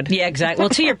on wood. Yeah, exactly. Well,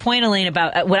 to your point, Elaine,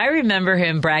 about what I remember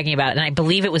him bragging about, and I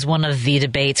believe it was one of the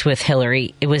debates with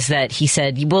Hillary, it was that he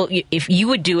said, well, if you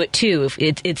would do it too,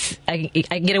 if I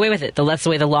can get away with it. That's the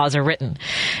way the laws are written.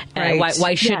 Right.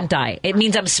 Why shouldn't I? It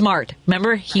means I'm smart.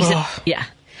 Remember? He said, yeah.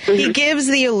 He gives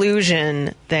the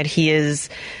illusion that he is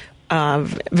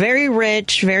very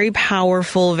rich, very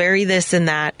powerful, very this and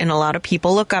that, and a lot of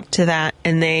people look up to that,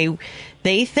 and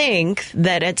they think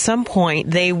that at some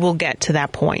point they will get to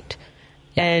that point.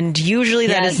 And usually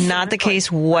that is not the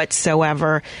case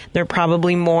whatsoever. They're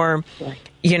probably more,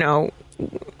 you know,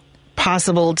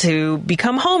 possible to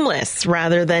become homeless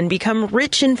rather than become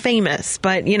rich and famous.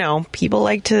 But, you know, people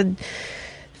like to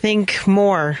think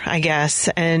more, I guess.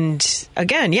 And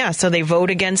again, so they vote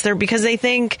against because they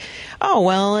think, oh,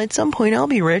 well, at some point I'll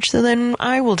be rich, so then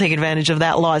I will take advantage of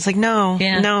that law. It's like, no,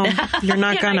 you're not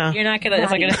gonna. You're not gonna.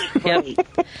 Right. It's not gonna. Yep.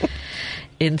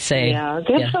 Insane. Yeah,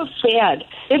 that's so sad.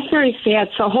 It's very sad.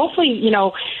 So hopefully, you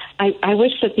know, I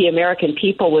wish that the American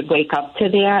people would wake up to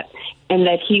that, and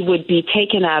that he would be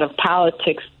taken out of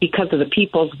politics because of the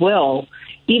people's will.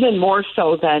 Even more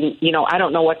so than, you know, I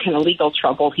don't know what kind of legal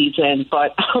trouble he's in,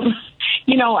 but,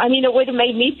 you know, I mean, it would have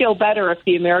made me feel better if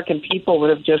the American people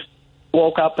would have just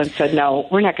woke up and said, no,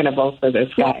 we're not going to vote for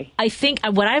this guy. I think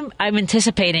what I'm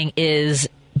anticipating is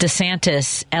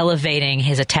DeSantis elevating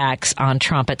his attacks on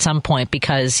Trump at some point,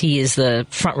 because he is the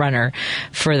front runner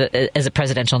as a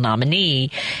presidential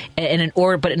nominee. But in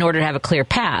order to have a clear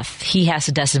path, he has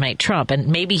to decimate Trump. And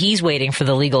maybe he's waiting for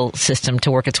the legal system to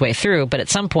work its way through. But at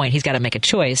some point, he's got to make a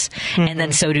choice. Mm-hmm. And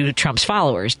then so do Trump's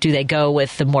followers. Do they go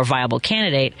with the more viable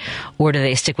candidate, or do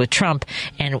they stick with Trump?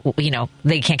 And, you know,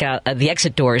 they can't get out the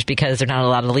exit doors because they're not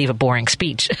allowed to leave a boring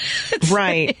speech.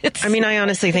 Right. I mean, I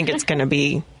honestly think it's going to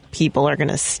be,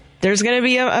 there's going to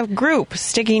be a group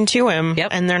sticking to him,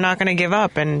 and they're not going to give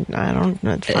up. And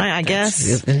it's fine, I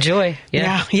guess. Enjoy.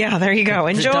 Yeah, there you go.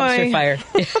 Enjoy. Dumpster fire.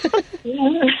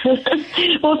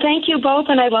 Well, thank you both,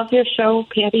 and I love your show,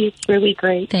 Patty. It's really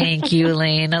great. Thank you,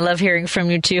 Elaine. I love hearing from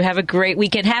you, too. Have a great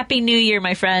weekend. Happy New Year,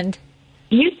 my friend.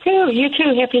 You too.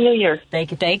 Happy New Year.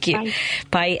 Thank you.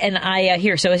 Bye. And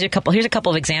here's a couple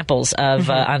of examples of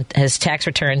on his tax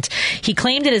returns. He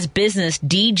claimed that his business,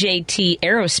 DJT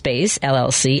Aerospace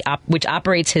LLC, which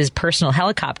operates his personal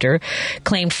helicopter,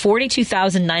 claimed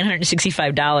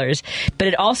 $42,965, but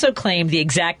it also claimed the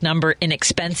exact number in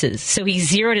expenses. So he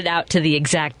zeroed it out to the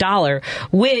exact dollar,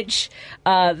 which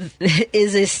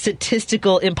is a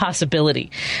statistical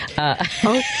impossibility.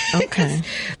 Okay.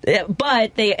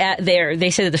 But they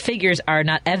say that the figures are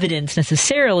not evidence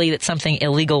necessarily that something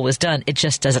illegal was done. It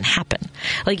just doesn't happen.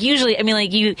 Like usually, I mean,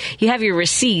 like you have your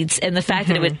receipts, and the fact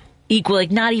that it would equal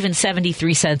like not even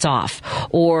 73 cents off,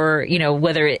 or, you know,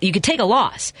 you could take a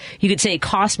loss. You could say it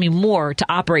cost me more to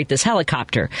operate this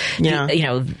helicopter. Yeah.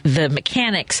 The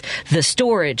mechanics, the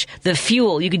storage, the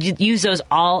fuel, you could use those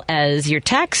all as your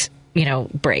tax,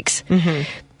 breaks. Mm-hmm.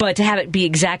 But to have it be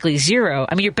exactly zero,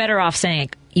 I mean, you're better off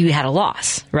saying you had a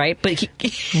loss, right? But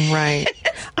right.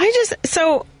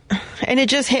 And it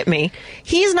just hit me.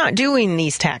 He's not doing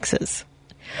these taxes.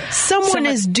 Someone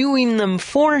is doing them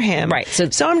for him. Right. So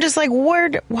I'm just like,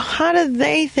 how do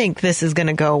they think this is going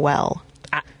to go well?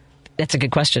 That's a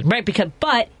good question. Right.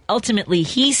 But ultimately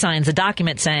he signs a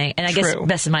document saying, and I guess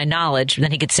best of my knowledge,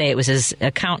 then he could say it was his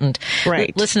accountant.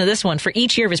 Right. Listen to this one. For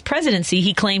each year of his presidency,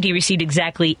 he claimed he received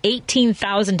exactly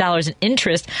 $18,000 in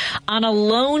interest on a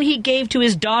loan he gave to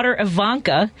his daughter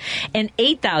Ivanka, and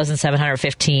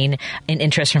 $8,715 in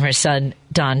interest from her son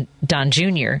Don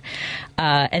Jr.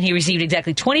 And he received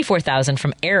exactly $24,000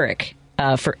 from Eric.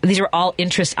 These are all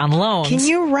interest on loans. Can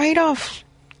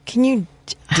you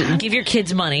give your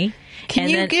kids money? Can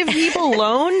you give people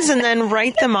loans and then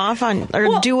write them off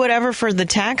do whatever for the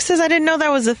taxes? I didn't know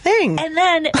that was a thing. And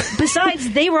then,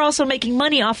 besides, they were also making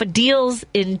money off of deals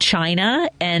in China,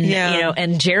 and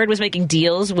and Jared was making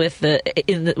deals with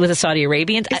the Saudi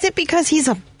Arabians. Is it because he's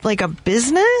a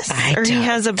business, he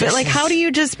has a bit? Like, how do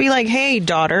you just be like, hey,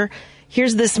 daughter,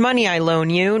 here's this money I loan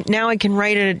you. Now I can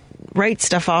write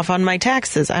stuff off on my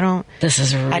taxes. This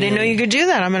is really, I didn't know you could do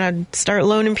that. I'm going to start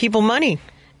loaning people money.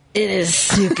 It is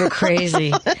super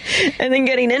crazy. And then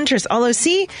getting interest. Although,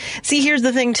 see, here's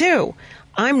the thing, too.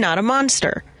 I'm not a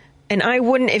monster. And I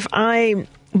wouldn't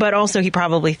but also he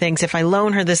probably thinks if I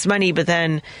loan her this money, but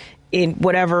then in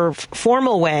whatever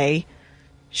formal way,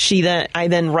 I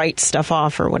then write stuff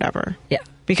off or whatever. Yeah.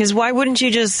 Because why wouldn't you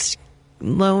just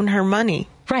loan her money?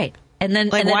 Right. And then,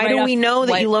 why do we know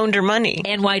that you loaned her money?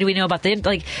 And why do we know about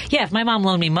if my mom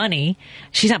loaned me money,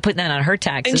 she's not putting that on her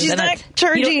taxes. And she's not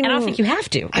charging. I don't think you have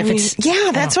to.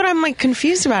 That's what I'm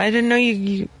confused about. I didn't know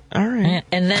you. All right.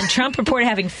 And then Trump reported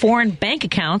having foreign bank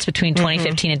accounts between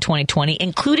 2015 and 2020,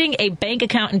 including a bank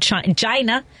account in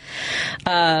China,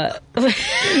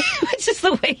 which is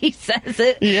the way he says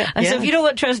it. So if you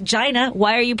don't trust China,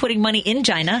 why are you putting money in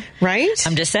China? Right.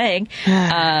 I'm just saying.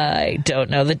 I don't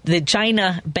know. The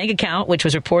China bank account, which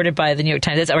was reported by the New York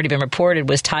Times, that's already been reported,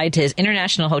 was tied to his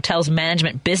international hotels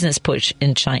management business push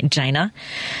in China.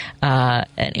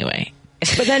 Anyway.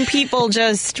 But then people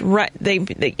just they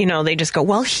just go,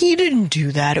 well, he didn't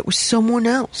do that. It was someone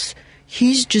else.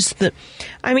 He's just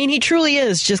he truly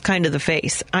is just kind of the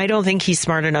face. I don't think he's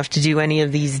smart enough to do any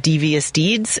of these devious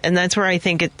deeds. And that's where I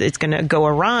think it's going to go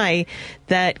awry,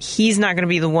 that he's not going to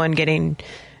be the one getting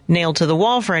nailed to the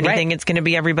wall for anything. Right. It's going to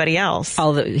be everybody else.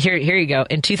 Here you go.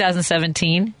 In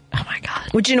 2017... Oh, my God.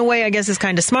 Which, in a way, I guess is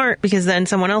kind of smart, because then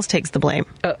someone else takes the blame.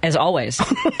 As always.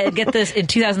 Get this. In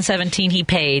 2017, he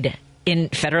paid...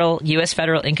 in U.S.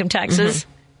 federal income taxes,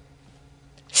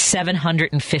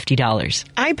 $750.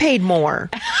 I paid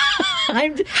more.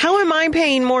 How am I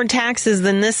paying more taxes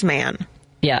than this man?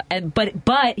 Yeah,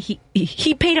 but he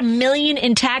paid $1 million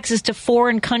in taxes to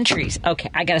foreign countries. Okay,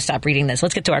 I got to stop reading this.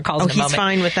 Let's get to our calls in a moment. He's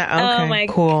fine with that. Okay, oh my,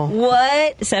 cool.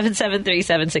 What?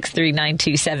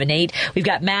 773-763-9278. We've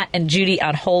got Matt and Judy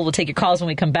on hold. We'll take your calls when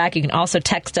we come back. You can also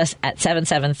text us at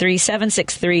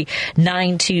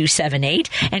 773-763-9278.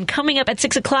 And coming up at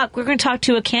 6 o'clock, we're going to talk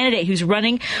to a candidate who's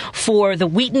running for the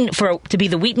to be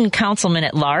the Wheaton councilman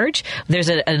at large. There's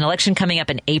an election coming up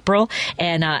in April,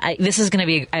 and this is going to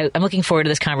be. I'm looking forward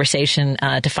to this conversation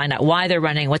to find out why they're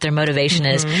running, what their motivation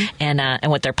is, and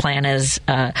what their plan is.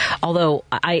 Although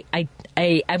I'm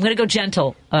going to go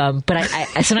gentle, but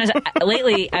I sometimes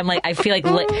lately I'm like, I feel like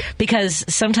because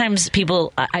sometimes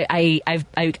people I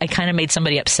kind of made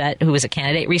somebody upset who was a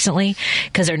candidate recently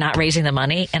because they're not raising the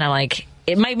money, and I'm like,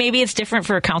 maybe it's different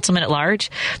for a councilman at large,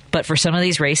 but for some of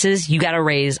these races, you got to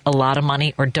raise a lot of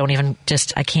money, or don't even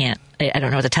I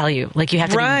don't know what to tell you. Like, you have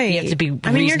to be reasonable.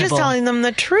 I mean, you're just telling them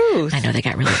the truth. I know they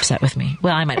got really upset with me.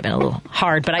 Well, I might have been a little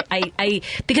hard, but I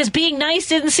because being nice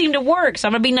didn't seem to work. So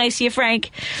I'm going to be nice to you,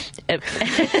 Frank. I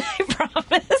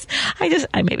promise.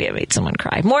 Maybe I made someone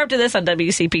cry. More after this on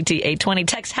WCPT 820.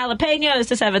 Text jalapenos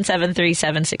to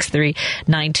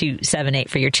 773-763-9278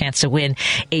 for your chance to win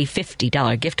a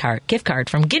 $50 gift card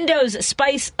from Gindo's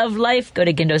Spice of Life. Go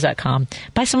to gindos.com.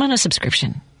 Buy someone a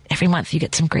subscription. Every month you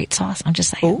get some great sauce. I'm just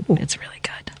saying. Ooh. It's really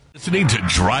good. Listening to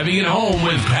Driving It Home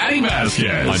with Patty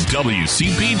Vasquez on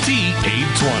WCPT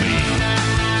 820.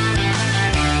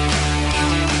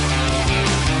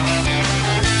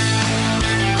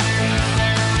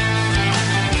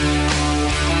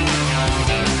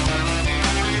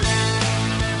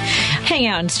 Hang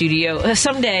out in studio.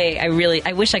 Someday, I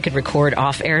wish I could record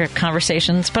off-air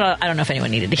conversations, but I don't know if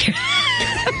anyone needed to hear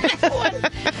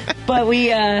that. But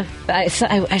I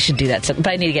should do that. But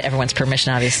I need to get everyone's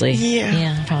permission, obviously.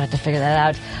 Yeah, I probably have to figure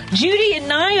that out. Judy and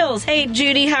Niles. Hey,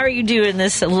 Judy, how are you doing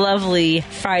this lovely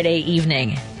Friday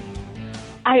evening?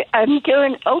 I'm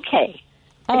doing okay.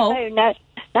 Oh, not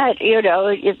you're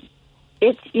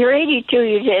 82.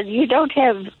 You don't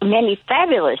have many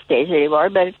fabulous days anymore,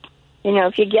 but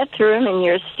if you get through them and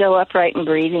you're still upright and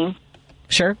breathing.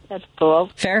 Sure. That's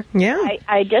cool. Fair. Yeah.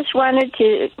 I just wanted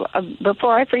to,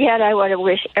 before I forget, I want to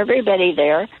wish everybody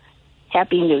there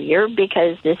Happy New Year,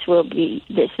 because this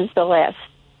is the last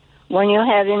one you'll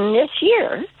have in this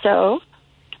year. So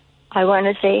I want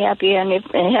to say Happy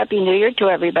New Year to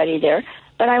everybody there.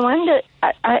 But I wanted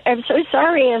to, I'm so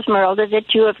sorry, Esmeralda,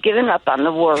 that you have given up on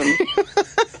the worms.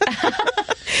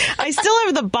 I still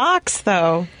have the box,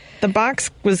 though. The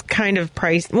box was kind of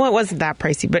pricey. Well, it wasn't that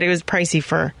pricey, but it was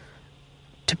pricey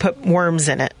to put worms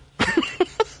in it.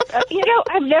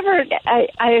 I've never.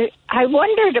 I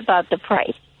wondered about the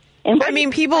price. And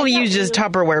people use just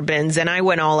Tupperware bins, and I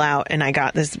went all out, and I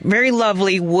got this very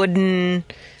lovely wooden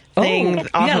thing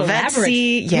off of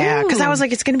Etsy. Yeah, because I was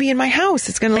like, it's going to be in my house.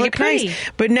 It's going to look nice.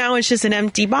 But now it's just an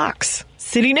empty box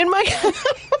sitting in my house.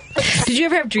 Did you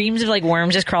ever have dreams of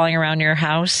worms just crawling around your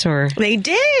house? Or they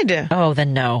did. Oh,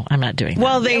 then no, I'm not doing that.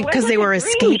 Well, because they were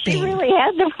escaping. She really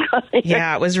had them.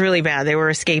 Yeah, it was really bad. They were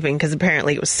escaping because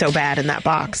apparently it was so bad in that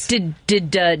box. Did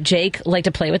Jake like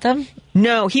to play with them?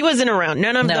 No, he wasn't around.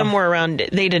 None of them were around.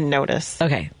 They didn't notice.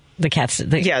 Okay. The cats.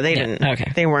 They didn't.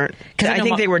 Okay. They weren't. I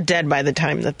think they were dead by the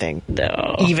time that they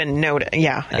even noticed.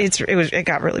 Yeah, it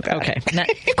got really bad. Okay.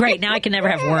 Great. Now I can never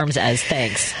have worms as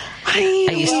thanks.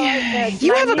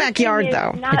 You have a backyard,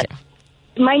 though.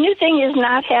 My new thing is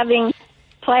not having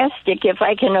plastic if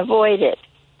I can avoid it.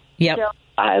 Yep. So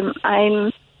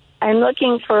I'm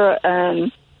looking for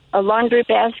a laundry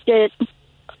basket.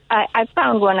 I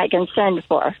found one I can send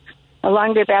for. A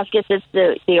laundry basket that's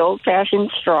the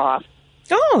old-fashioned straw.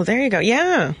 Oh, there you go.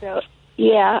 Yeah. So,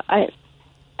 yeah, I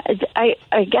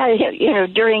got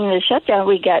it. During the shutdown,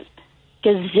 we got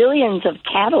gazillions of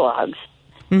catalogs.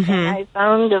 And I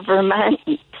found the Vermont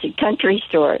country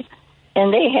store,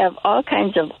 and they have all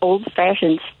kinds of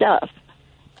old-fashioned stuff.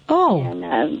 Oh. And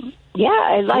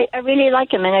I really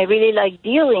like them, and I really like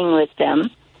dealing with them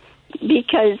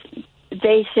because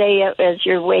they say as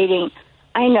you're waiting,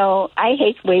 I know I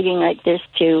hate waiting like this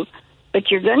too,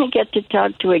 but you're going to get to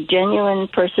talk to a genuine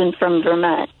person from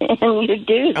Vermont, and you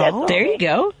do. There you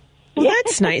go. Well,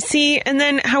 that's nice. See, and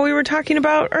then how we were talking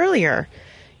about earlier,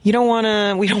 we don't want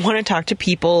to talk to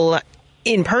people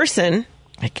in person.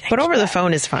 But over the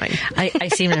phone is fine. I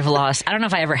seem to have lost. I don't know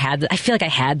if I ever had. I feel like I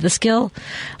had the skill.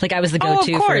 Like I was the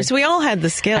go-to. Oh, of course, we all had the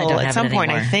skill at some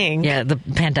point. I think. Yeah, the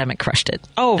pandemic crushed it.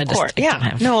 Oh, of course.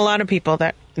 Yeah. No, a lot of people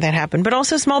that happened, but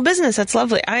also small business. That's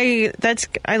lovely. I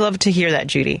love to hear that,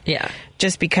 Judy. Yeah.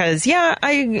 Just because,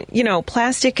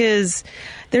 plastic is.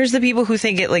 There's the people who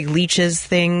think it like leaches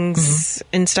things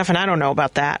and stuff, and I don't know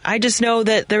about that. I just know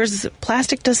that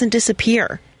plastic doesn't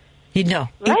disappear. You know.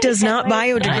 Right, it does not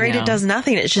biodegrade. It does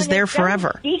nothing. It's just there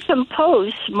forever.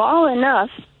 Decompose small enough.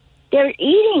 They're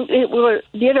eating it.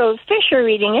 Fish are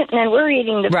eating it, and then we're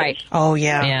eating the fish. Oh,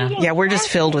 yeah. We're just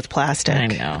filled with plastic. I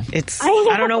know.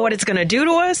 I don't know what it's going to do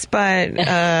to us, but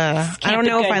I don't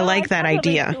know if I like that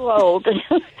idea. Too old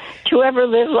to ever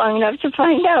live long enough to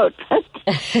find out.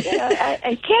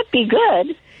 It can't be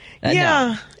good.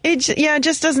 Yeah. It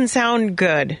just doesn't sound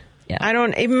good. Yeah.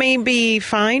 It may be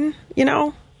fine,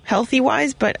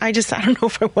 healthy-wise, but I don't know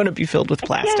if I want to be filled with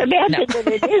plastic. I can't imagine that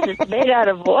it is. It's made out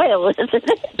of oil, isn't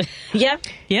it?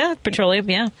 Yeah, petroleum,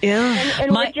 yeah.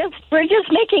 And we're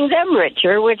just making them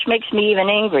richer, which makes me even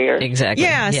angrier. Exactly.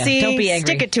 Yeah, see, don't be angry.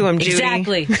 Stick it to them, Judy.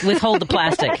 Exactly. Withhold the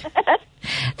plastic.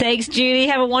 Thanks, Judy.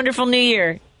 Have a wonderful New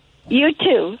Year. You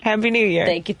too. Happy New Year.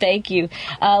 Thank you.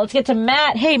 Let's get to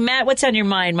Matt. Hey, Matt, what's on your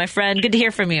mind, my friend? Good to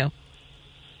hear from you.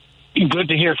 Good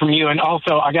to hear from you. And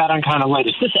also, I got on kind of late.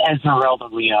 Is this Esmeralda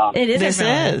Leon? It is. This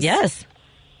is. Yes.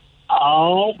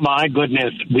 Oh, my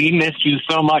goodness. We missed you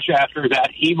so much after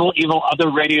that evil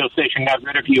other radio station got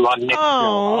rid of you on Nick's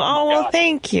show. Well,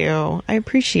 thank you. I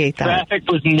appreciate that. Traffic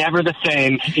was never the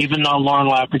same, even though Lauren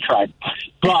Laufer tried.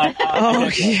 But, I'm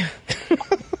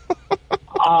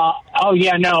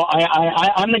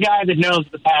the guy that knows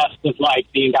the past of,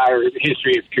 the entire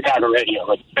history of Chicago radio.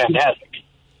 It's fantastic.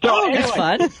 So anyway,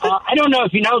 that's fun. I don't know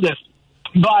if you know this,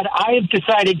 but I've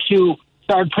decided to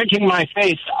start printing my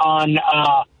face on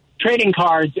trading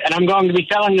cards, and I'm going to be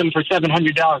selling them for $700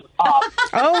 a pop.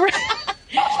 Oh, right.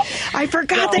 I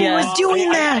forgot that he was doing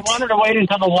that. I wanted to wait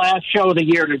until the last show of the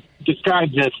year to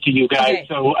describe this to you guys,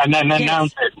 and then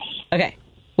announce it. Okay.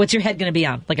 What's your head going to be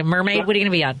on? Like a mermaid? What are you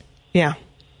going to be on? Yeah.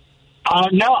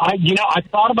 No, I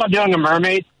thought about doing a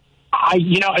mermaid.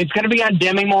 It's going to be on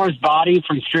Demi Moore's body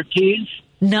from Striptease.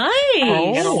 Nice.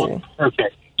 Oh.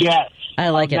 Perfect. Yes. I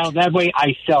like it. Now, that way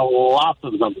I sell lots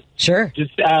of them. Sure.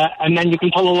 Just and then you can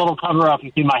pull a little cover up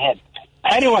and see my head.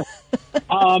 Anyway,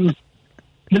 the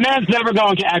man's never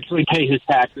going to actually pay his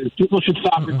taxes. People should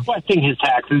stop requesting his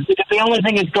taxes because the only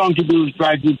thing it's going to do is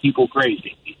drive you people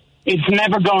crazy. It's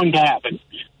never going to happen.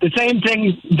 The same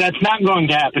thing that's not going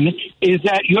to happen is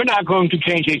that you're not going to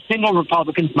change a single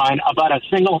Republican's mind about a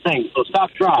single thing. So stop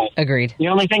trying. Agreed. The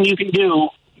only thing you can do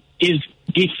is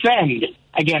defend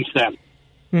against them.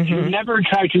 You never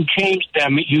try to change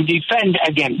them. You defend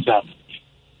against them.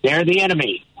 They're the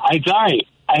enemy. I'm sorry.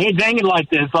 I hate saying it like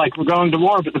this, like we're going to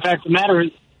war, but the fact of the matter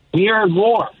is we are at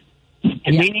war.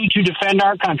 And we need to defend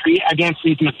our country against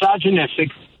these misogynistic,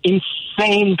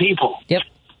 insane people. Yep.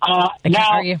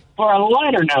 Now, for a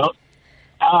lighter note,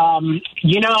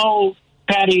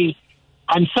 Patty,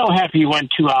 I'm so happy you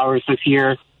went 2 hours this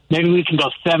year. Maybe we can go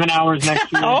 7 hours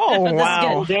next year. Oh,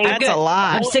 wow. That's a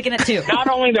lot. I'm sticking it, too. Not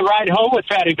only the ride home with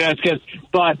Patty Vasquez,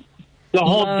 but the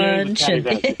whole day with Patty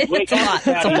Vasquez. It's a lot.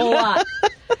 It's a whole lot.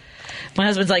 My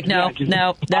husband's like, nope. And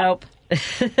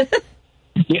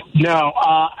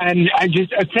I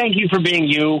just thank you for being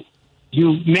you.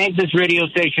 You made this radio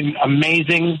station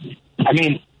amazing. I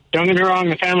mean, don't get me wrong,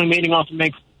 the family meeting also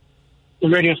makes the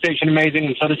radio station amazing,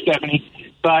 and so does Stephanie.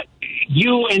 But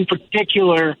you in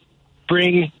particular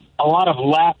bring a lot of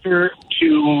laughter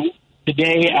to the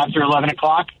day after 11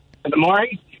 o'clock in the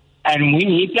morning, and we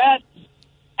need that.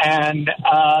 And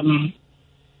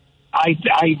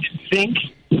I think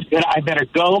that I better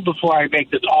go before I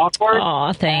make this awkward.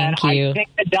 Aw, thank you. I think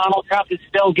that Donald Trump is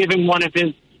still giving one of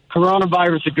his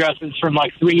coronavirus addresses from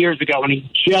like 3 years ago, and he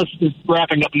just is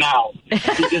wrapping up now.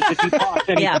 If he talks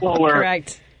any slower,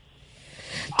 correct.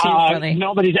 Funny.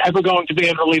 Nobody's ever going to be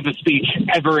able to leave a speech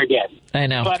ever again. I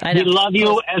know. But we love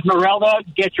you, Esmeralda.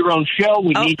 Get your own show.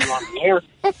 We need you on the air.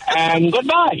 And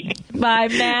goodbye. Bye,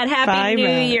 Matt. Happy New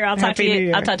Year. I'll talk to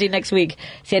you. I'll talk to you next week.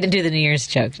 See, I didn't do the New Year's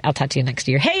joke. I'll talk to you next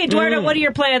year. Hey, Eduardo, what are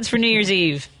your plans for New Year's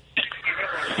Eve?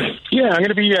 Yeah, I'm going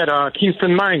to be at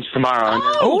Kingston Mines tomorrow.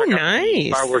 Oh,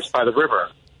 nice. Fireworks by the river.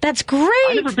 That's great.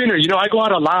 I've never been there. You know, I go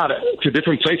out a lot to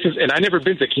different places, and I've never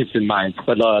been to Kingston Mines.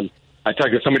 But I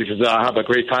talk to somebody who says, I'll have a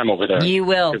great time over there. You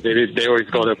will. Because they always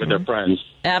go there with their friends.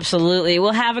 Absolutely.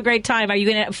 We'll have a great time. Are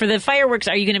you going to, for the fireworks,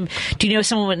 do you know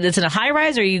someone that's in a high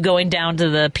rise, or are you going down to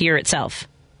the pier itself?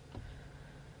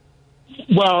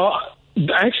 Well,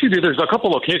 actually, there's a couple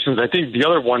locations. I think the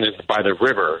other one is by the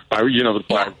river,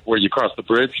 where you cross the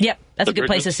bridge. Yep, that's a good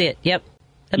place to see it. Yep.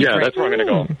 Yeah, that's where I'm going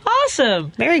to go. Awesome.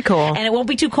 Very cool. And it won't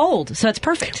be too cold, so that's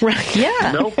perfect. Right.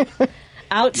 Yeah. Nope.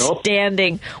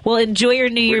 Outstanding. Nope. Well, enjoy your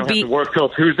New Year. We don't have to work till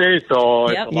Tuesday,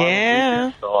 so yep.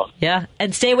 Yeah,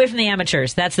 and stay away from the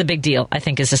amateurs. That's the big deal, I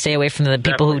think, is to stay away from the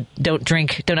people who don't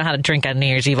know how to drink on New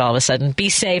Year's Eve all of a sudden. Be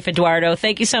safe, Eduardo.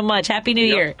 Thank you so much. Happy New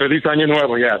Year. Feliz Año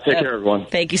Nuevo. Yeah, take care, everyone.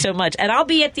 Thank you so much. And I'll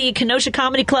be at the Kenosha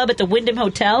Comedy Club at the Wyndham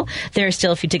Hotel. There are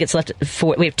still a few tickets left.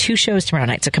 We have 2 shows tomorrow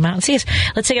night, so come out and see us.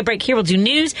 Let's take a break here. We'll do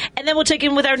news, and then we'll check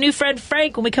in with our new friend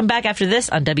Frank when we come back after this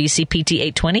on WCPT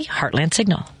 820 Heartland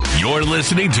Signal. You're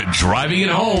listening to Driving It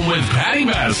Home with Patty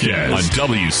Vasquez on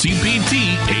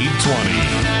WCPT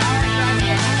 820.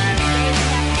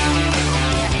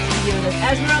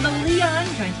 Esmeralda Leon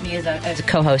joins me as a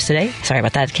co-host today. Sorry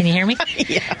about that. Can you hear me?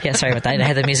 Yeah, sorry about that. I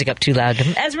had the music up too loud.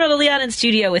 Esmeralda Leon in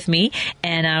studio with me,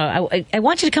 and I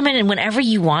want you to come in, and whenever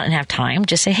you want and have time,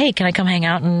 just say, hey, can I come hang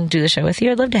out and do the show with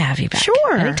you? I'd love to have you back.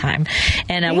 Sure. Anytime.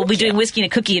 And we'll be doing Whiskey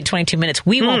and a Cookie in 22 minutes.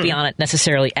 We won't be on it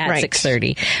necessarily at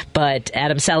 6:30, but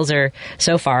Adam Selzer,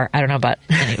 so far, I don't know about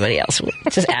anybody else.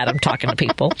 It's just Adam talking to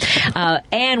people.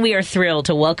 And we are thrilled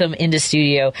to welcome into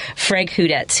studio Frank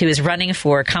Hudetz, who is running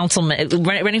for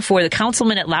the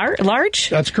councilman at large?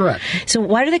 That's correct. So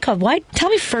why do they call? Why? Tell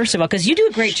me first of all, because you do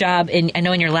a great job, I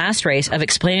know in your last race, of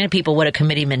explaining to people what a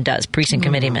committeeman does, precinct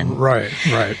committeeman. Right.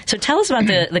 So tell us about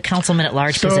the councilman at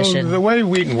large position. So the way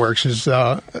Wheaton works is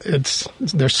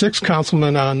there's 6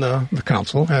 councilmen on the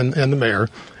council and the mayor,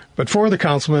 but 4 of the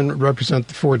councilmen represent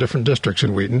the 4 different districts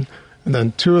in Wheaton, and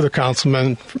then 2 of the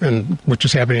councilmen, which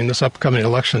is happening in this upcoming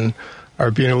election, are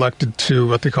being elected to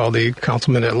what they call the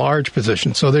councilman at large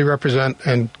position. So they represent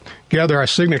and gather our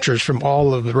signatures from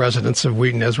all of the residents of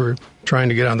Wheaton as we're trying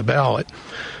to get on the ballot.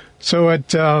 So I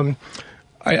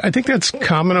think that's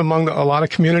common among a lot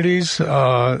of communities.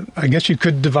 I guess you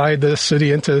could divide the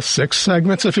city into 6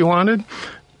 segments if you wanted,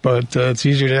 but it's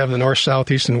easier to have the north, south,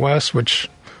 east, and west,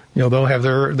 which they'll have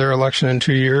their election in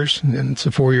 2 years, and it's a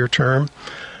 4-year term.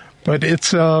 But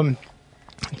it's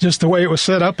just the way it was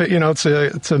set up.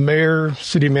 It's a mayor,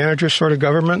 city manager sort of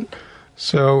government.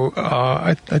 So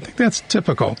I think that's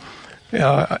typical.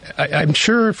 I'm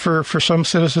sure for some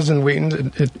citizens in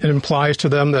Wheaton, it implies to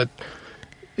them that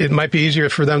it might be easier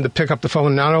for them to pick up the phone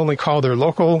and not only call their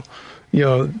local,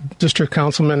 district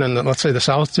councilman in, let's say, the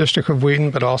South District of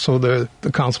Wheaton, but also the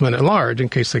councilman at large in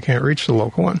case they can't reach the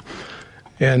local one.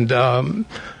 And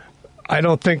I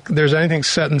don't think there's anything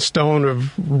set in stone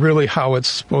of really how it's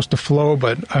supposed to flow,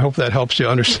 but I hope that helps you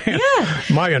understand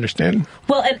my understanding.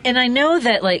 Well, and I know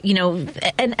that,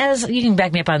 and as you can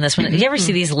back me up on this one, you ever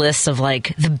see these lists of,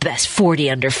 the best 40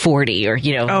 under 40 or,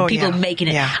 people making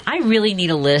it? Yeah. I really need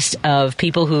a list of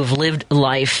people who've lived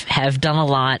life, have done a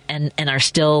lot, and are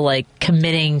still,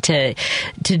 committing to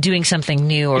doing something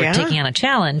new or taking on a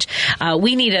challenge.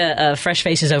 We need a fresh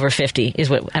faces over 50 is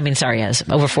what,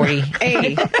 over 40.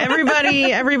 Hey,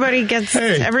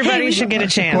 everybody should get a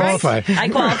chance. Qualify. I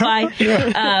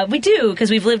qualify. We do, because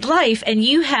we've lived life, and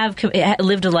you have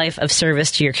lived a life of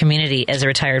service to your community as a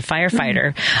retired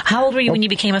firefighter. How old were you when you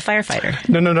became a firefighter?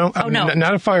 No. Oh, no.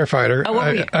 Not a firefighter. Oh, what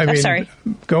were you? I'm sorry.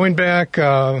 Going back,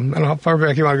 I don't know how far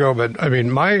back you want to go, but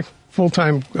my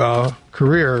full-time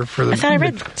career for the...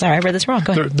 I read this wrong.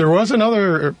 Go ahead. There was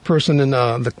another person in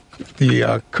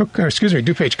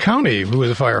DuPage County who was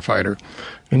a firefighter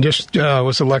and just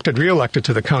was reelected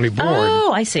to the county board.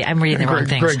 Oh, I see. I'm reading the wrong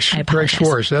things. Greg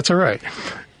Schwartz. That's all right.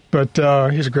 But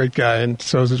he's a great guy, and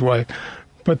so is his wife.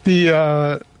 But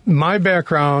my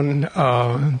background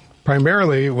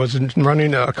primarily was in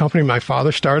running a company my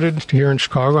father started here in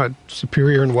Chicago at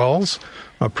Superior and Wells,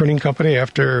 a printing company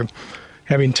after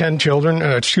having 10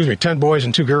 boys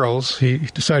and 2 girls. He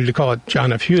decided to call it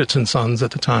John F. Huditz and Sons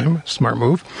at the time. Smart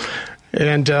move.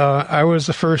 And I was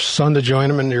the first son to join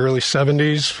him in the early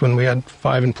 70s when we had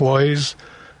 5 employees.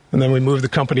 And then we moved the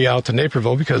company out to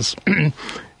Naperville because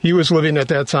he was living at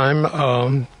that time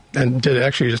and did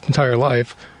actually his entire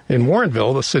life in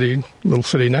Warrenville, the little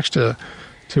city next to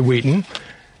Wheaton.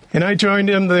 And I joined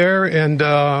him there, and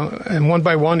one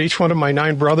by one, each one of my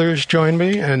 9 brothers joined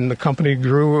me, and the company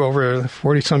grew over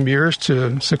 40-some years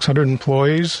to 600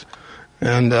 employees,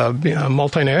 and a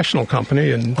multinational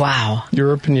company in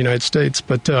Europe and the United States.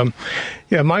 But,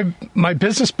 my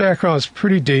business background is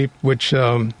pretty deep, which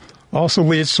also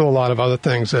leads to a lot of other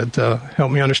things that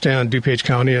help me understand DuPage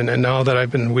County. And now that I've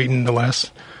been in Wheaton the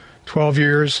last 12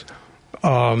 years,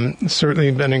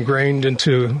 certainly been ingrained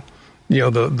into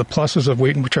the pluses of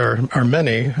Wheaton, which are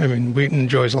many. I mean, Wheaton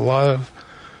enjoys a lot of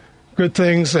good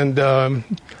things, and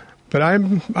but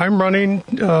I'm running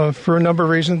for a number of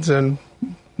reasons, and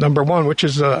number one, which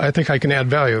is I think I can add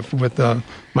value with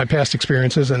my past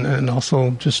experiences and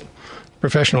also just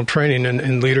professional training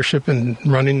in leadership and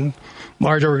running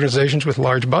large organizations with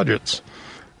large budgets.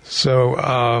 So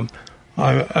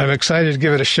I'm excited to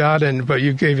give it a shot, but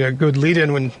you gave a good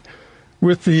lead-in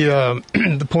with the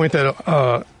the point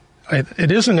that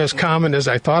it isn't as common as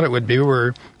I thought it would be,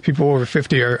 where people over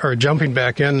 50 are jumping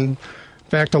back in. In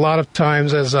fact, a lot of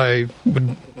times as I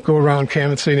would go around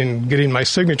canvassing and getting my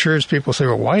signatures, people say,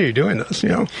 well, why are you doing this?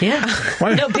 Yeah.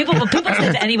 No, people say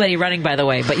to anybody running, by the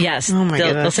way, but yes. Oh my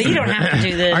goodness. They'll say, you don't have to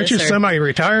do this. Aren't you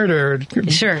semi-retired? Or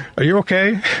Sure. Are you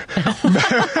okay?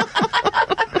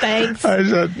 Thanks. I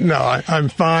said, no, I'm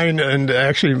fine. And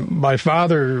actually, my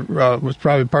father was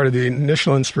probably part of the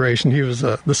initial inspiration. He was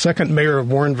the second mayor of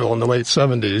Warrenville in the late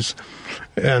 70s.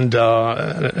 And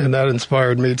that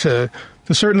inspired me to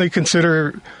certainly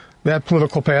consider that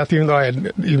political path, even though I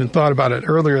had even thought about it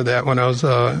earlier, that when I was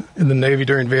in the Navy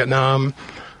during Vietnam,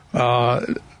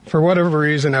 for whatever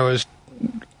reason, I was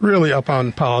really up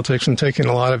on politics and taking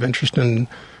a lot of interest in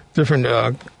different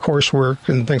coursework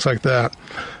and things like that.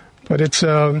 But it's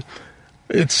kind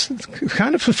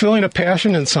of fulfilling a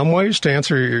passion in some ways, to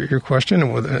answer your question,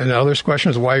 and others'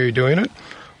 questions, why are you doing it?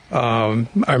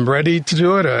 I'm ready to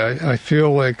do it. I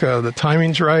feel like the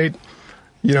timing's right.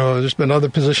 There's been other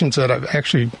positions that I've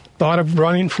actually thought of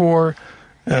running for,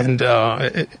 and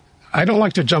I don't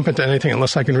like to jump into anything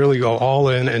unless I can really go all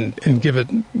in and give it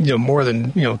more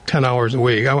than 10 hours a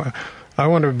week. I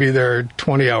want to be there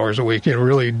 20 hours a week,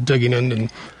 really digging in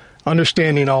and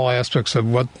understanding all aspects of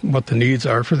what the needs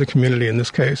are for the community in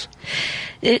this case.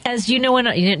 As do you know when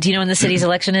the city's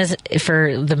election is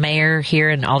for the mayor here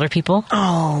in Alder People?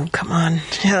 Oh, come on.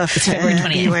 It's February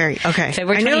 28th. February. Okay.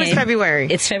 February 28th. I know it's February.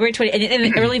 It's February 20th.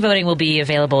 And early voting will be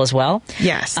available as well.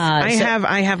 Yes. I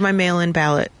have my mail-in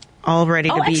ballot all ready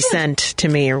to be sent to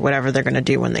me, or whatever they're going to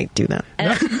do when they do that.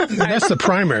 That's the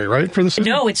primary, right, for the city?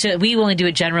 No, we only do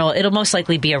it general. It'll most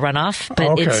likely be a runoff,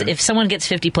 but if someone gets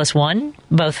 50 plus 1,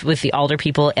 both with the Alder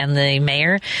People and the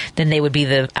mayor, then they would be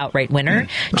the outright winner.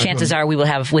 Chances are we will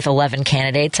have, with 11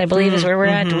 candidates, I believe is where we're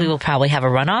at, we will probably have a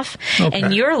runoff. Okay.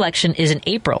 And your election is in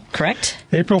April, correct?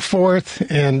 April 4th,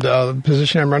 and the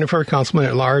position I'm running for, a councilman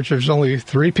at large, there's only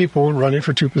 3 people running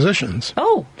for 2 positions.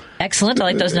 Oh, excellent. I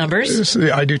like those numbers.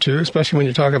 I do too, especially when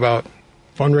you talk about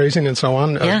fundraising and so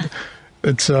on. Yeah.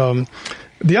 It's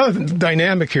the other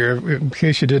dynamic here, in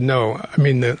case you didn't know, I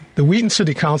mean, the Wheaton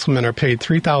City Councilmen are paid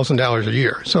 $3,000 a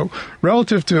year. So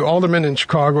relative to aldermen in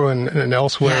Chicago and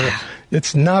elsewhere,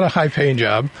 it's not a high-paying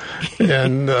job.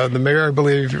 And the mayor, I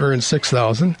believe, earns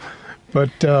 $6,000. But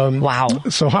wow!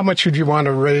 So how much would you want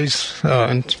to raise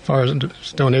as far as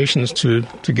donations to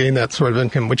gain that sort of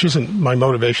income, which isn't my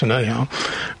motivation anyhow.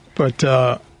 But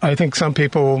I think some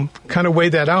people kind of weigh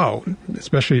that out,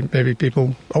 especially maybe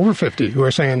people over 50 who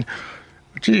are saying,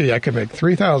 gee, I could make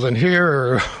 $3,000 here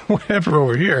or whatever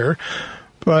over here.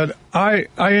 But I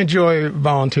enjoy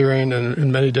volunteering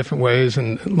in many different ways.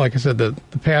 And like I said, the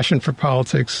passion for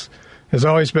politics has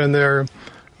always been there.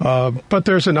 But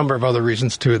there's a number of other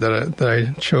reasons, too, that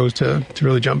I chose to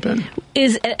really jump in.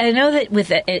 I know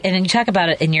that and you talk about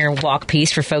it in your walk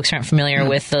piece for folks who aren't familiar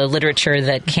with the literature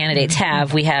that candidates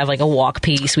have. We have like a walk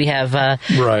piece. We have,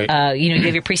 you have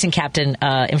your precinct captain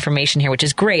information here, which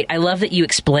is great. I love that you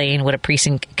explain what a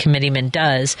precinct committeeman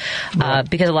does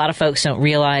because a lot of folks don't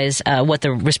realize what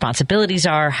the responsibilities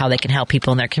are, how they can help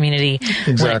people in their community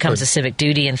when it comes to civic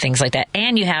duty and things like that.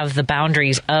 And you have the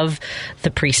boundaries of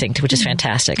the precinct, which is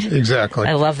fantastic. fantastic. Exactly.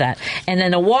 I love that. And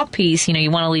then the walk piece,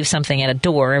 you want to leave something at a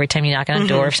door every time you knock on a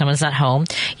door. If someone's not home,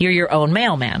 you're your own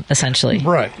mailman, essentially.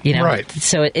 Right. Right.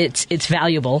 So it's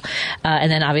valuable.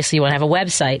 And then obviously you want to have a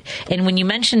website. And when you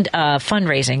mentioned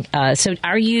fundraising, so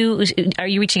are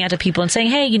you reaching out to people and saying,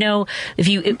 hey,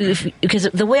 because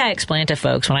the way I explain it to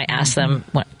folks when I ask them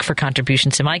for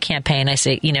contributions to my campaign, I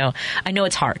say, I know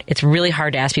it's hard. It's really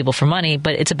hard to ask people for money,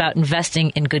 but it's about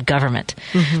investing in good government.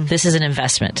 This is an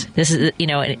investment. This is,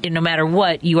 no matter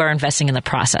what, you are investing in the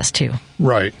process too.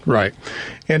 Right.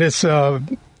 And it's, I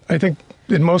think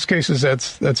in most cases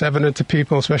that's evident to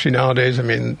people, especially nowadays. I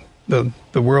mean,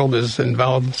 the world is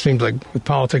involved, seems like, with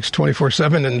politics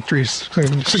 24/7 and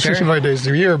 365 days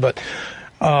a year. But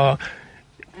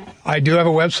I do have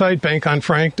a website,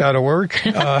 bankonfrank.org.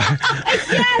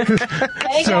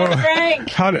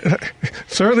 Frank.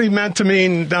 Certainly meant to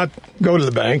mean not go to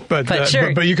the bank, but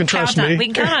you can trust me. We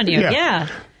can count on you. Yeah.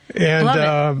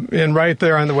 And right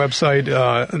there on the website,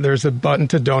 there's a button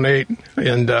to donate,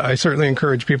 and I certainly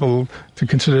encourage people to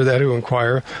consider that, to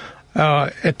inquire.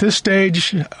 At this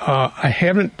stage, I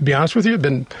haven't, to be honest with you,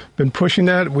 been pushing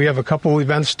that. We have a couple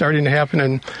events starting to happen,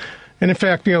 and in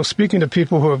fact, speaking to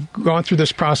people who have gone through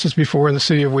this process before in the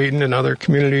city of Wheaton and other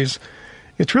communities,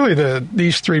 it's really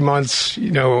these 3 months,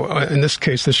 in this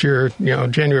case this year,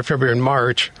 January, February, and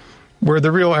March, where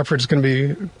the real effort is going to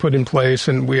be put in place,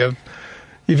 and we have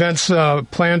events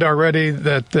planned already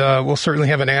that we'll certainly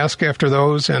have an ask after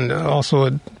those, and also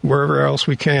wherever else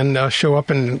we can show up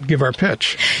and give our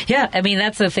pitch. Yeah, I mean,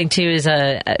 that's the thing, too, is,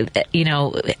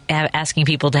 asking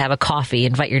people to have a coffee,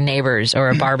 invite your neighbors, or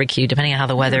a barbecue, depending on how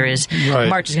the weather is. Right.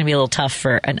 March is going to be a little tough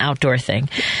for an outdoor thing.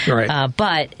 Right.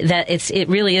 But it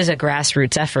really is a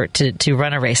grassroots effort to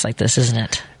run a race like this, isn't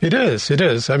it? It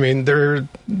is. I mean,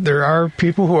 there are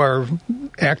people who are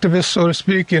activists, so to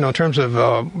speak, in terms of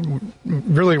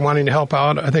really wanting to help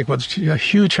out. I think what's a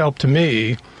huge help to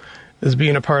me is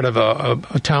being a part of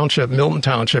a township, Milton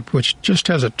Township, which just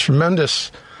has a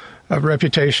tremendous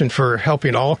reputation for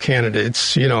helping all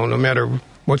candidates, no matter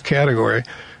what category,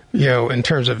 in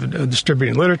terms of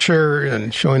distributing literature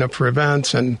and showing up for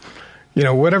events and,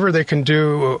 whatever they can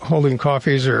do, holding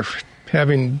coffees or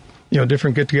having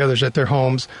different get-togethers at their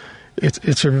homes.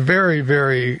 It's a very,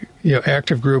 very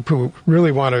active group who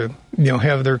really want to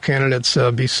have their candidates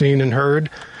be seen and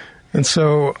heard. And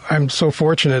so I'm so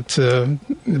fortunate to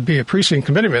be a precinct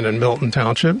committeeman in Milton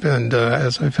Township, and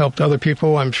as I've helped other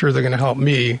people, I'm sure they're going to help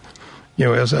me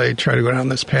as I try to go down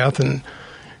this path and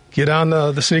get on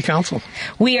the city council.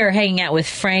 We are hanging out with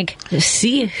Frank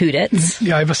C. Hudetz.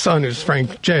 Yeah, I have a son who's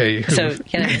Frank J. So,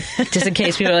 just in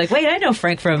case people are like, wait, I know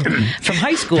Frank from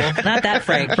high school. Not that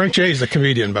Frank. Frank J. is a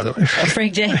comedian, by the way.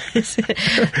 Frank J.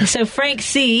 So Frank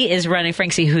C. is running.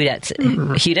 Frank C. Hudetz.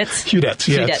 Hudetz,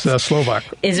 yeah, it's Slovak.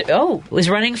 Is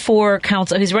running for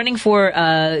council. He's running for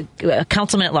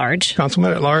councilman at large.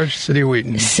 Councilman at large, City of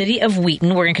Wheaton. City of Wheaton.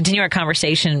 We're going to continue our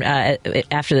conversation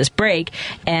after this break,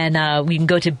 and we can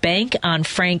go to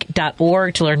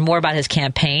bankonfrank.org to learn more about his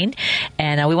campaign.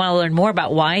 And we want to learn more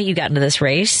about why you got into this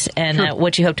race and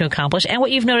what you hope to accomplish and what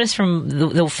you've noticed from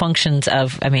the functions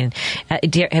of, have you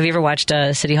ever watched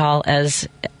City Hall?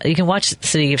 You can watch the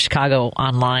City of Chicago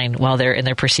online while they're in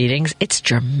their proceedings. It's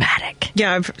dramatic.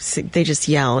 Yeah, they just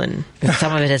yell, and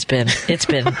some of it has been, it's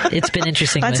been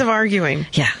interesting. Lots of arguing.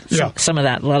 Yeah. Some of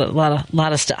that, a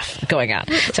lot of stuff going on.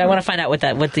 So I want to find out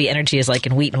what the energy is like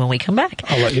in Wheaton when we come back.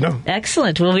 I'll let you know.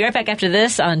 Excellent. We'll be right back after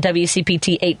this on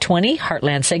WCPT 820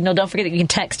 Heartland Signal. Don't forget that you can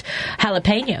text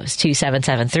jalapenos to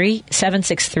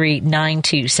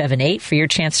 773-763-9278 for your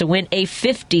chance to win a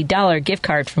 $50 gift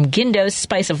card from Gindo's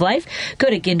Spice of Life. Go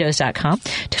to gindos.com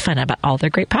to find out about all their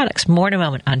great products. More in a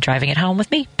moment on Driving It Home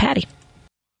with me, Patty.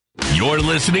 You're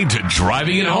listening to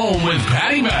Driving It Home with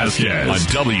Patty Vasquez on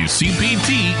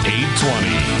WCPT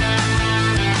 820.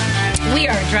 We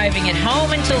are driving it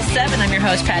home until 7. I'm your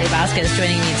host, Patty Vasquez.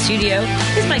 Joining me in studio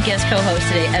is my guest co-host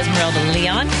today, Esmeralda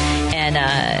Leon.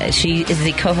 And she is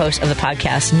the co-host of the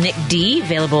podcast Nick D,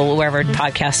 available wherever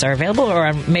podcasts are available, or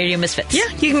on Radio Misfits. Yeah,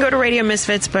 you can go to Radio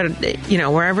Misfits, but,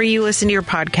 wherever you listen to your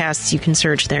podcasts, you can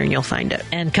search there and you'll find it.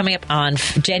 And coming up on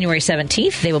January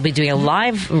 17th, they will be doing a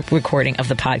live recording of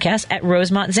the podcast at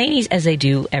Rosemont Zanies, as they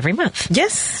do every month.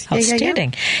 Yes.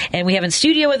 Outstanding. Yeah. And we have in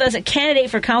studio with us a candidate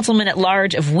for councilman at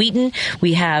large of Wheaton.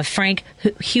 We have Frank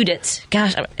Hudetz.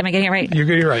 Gosh, am I getting it right? You're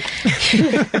getting it right.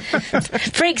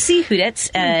 Frank C.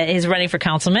 Hudetz is running for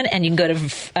councilman, and you can go to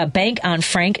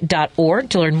bankonfrank.org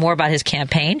to learn more about his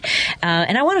campaign.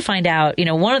 And I want to find out,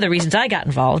 one of the reasons I got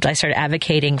involved, I started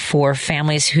advocating for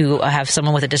families who have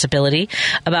someone with a disability.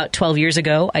 About 12 years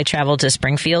ago, I traveled to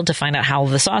Springfield to find out how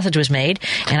the sausage was made,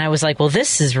 and I was like, well,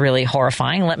 this is really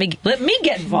horrifying. Let me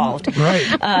get involved.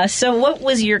 Right. So what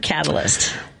was your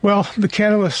catalyst? Well, the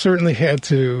catalyst certainly had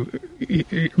to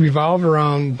revolve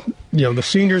around, the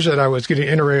seniors that I was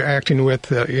interacting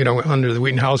with, under the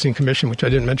Wheaton Housing Commission, which I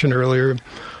didn't mention earlier.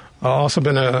 I've also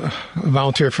been a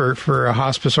volunteer for a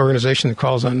hospice organization that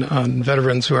calls on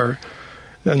veterans who are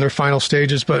in their final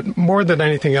stages. But more than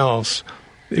anything else,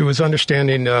 it was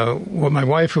understanding what my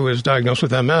wife, who was diagnosed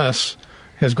with MS,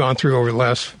 has gone through over the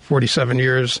last 47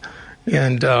 years.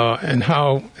 And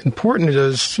how important it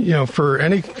is, for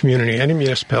any community, any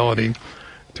municipality,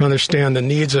 to understand the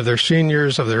needs of their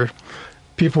seniors, of their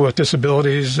people with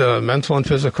disabilities, mental and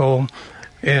physical,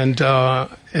 and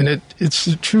it's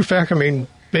a true fact. I mean,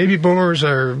 baby boomers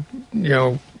are,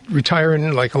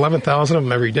 retiring like 11,000 of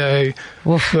them every day.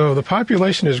 Oof. So the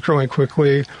population is growing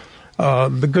quickly.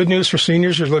 The good news for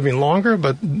seniors is living longer,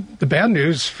 but the bad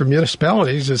news for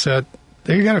municipalities is that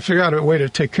they got to figure out a way to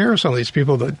take care of some of these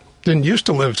people that didn't used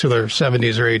to live to their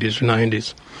 70s or 80s or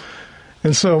 90s.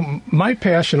 And so my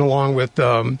passion, along with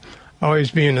always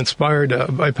being inspired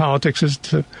by politics, is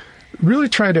to really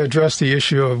try to address the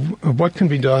issue of what can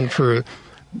be done for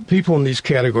people in these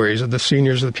categories, of the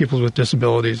seniors, of the people with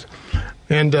disabilities.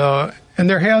 And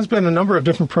there has been a number of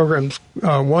different programs.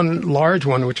 One large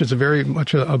one, which is very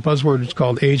much a buzzword, is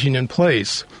called Aging in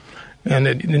Place. And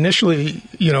it initially,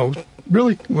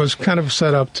 really was kind of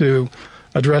set up to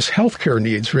address healthcare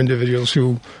needs for individuals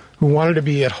who wanted to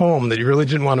be at home, that you really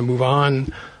didn't want to move on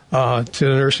to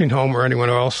a nursing home or anyone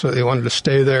else. So they wanted to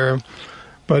stay there.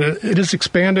 But it has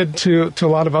expanded to a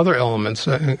lot of other elements,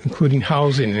 including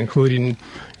housing, including,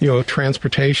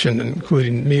 transportation,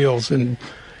 including meals. And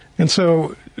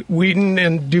so Wheaton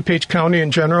and DuPage County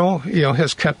in general,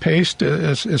 has kept pace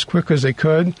as quick as they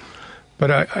could.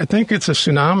 But I think it's a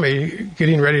tsunami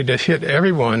getting ready to hit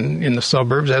everyone in the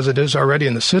suburbs, as it is already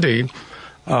in the city.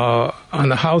 On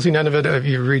the housing end of it,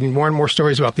 you're reading more and more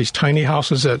stories about these tiny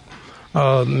houses that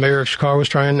the mayor of Chicago was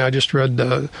trying. I just read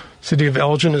the city of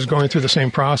Elgin is going through the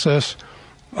same process.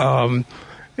 And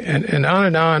on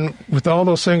and on with all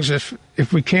those things. If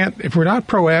we're not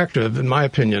proactive, in my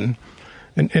opinion,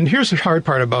 and here's the hard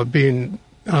part about being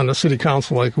on a city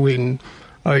council like Wheaton,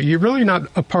 you're really not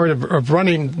a part of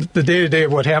running the day-to-day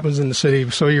of what happens in the city.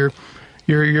 So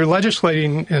you're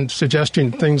legislating and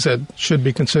suggesting things that should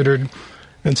be considered.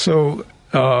 And so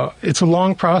it's a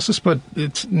long process, but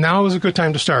now is a good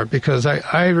time to start, because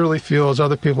I really feel, as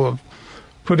other people have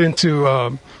put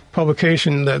into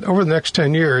publication, that over the next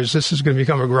 10 years, this is going to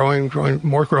become a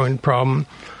more growing problem.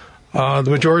 The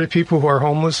majority of people who are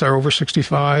homeless are over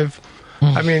 65.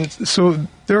 I mean, so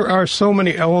there are so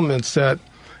many elements that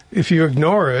if you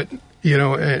ignore it,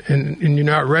 and you're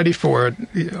not ready for it,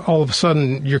 all of a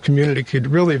sudden your community could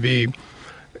really be,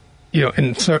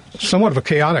 in somewhat of a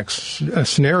chaotic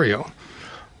scenario.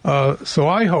 So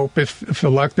I hope, if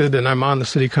elected and I'm on the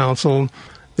city council,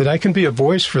 that I can be a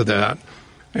voice for that.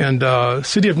 And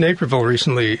City of Naperville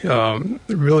recently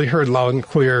really heard loud and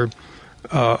clear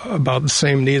about the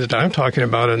same need that I'm talking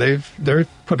about, and they've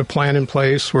put a plan in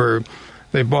place where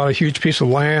they bought a huge piece of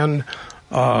land.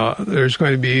 There's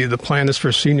going to be, the plan is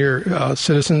for senior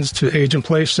citizens to age in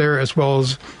place there, as well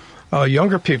as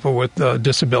younger people with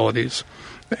disabilities,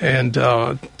 and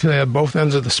to have both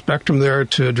ends of the spectrum there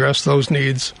to address those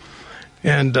needs.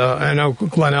 And I know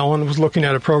Glen Ellen was looking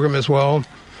at a program as well.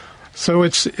 So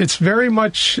it's very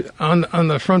much on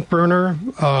the front burner.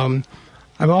 I'm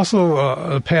also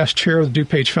a past chair of the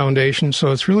DuPage Foundation,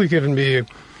 so it's really given me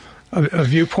a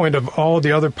viewpoint of all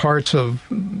the other parts of,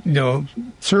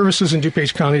 services in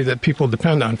DuPage County that people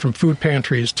depend on, from food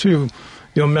pantries to,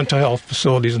 mental health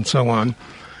facilities and so on.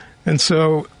 And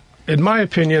so, in my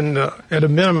opinion, at a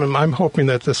minimum, I'm hoping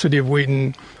that the city of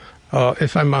Wheaton,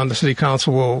 if I'm on the city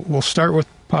council, will start with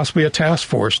possibly a task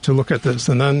force to look at this,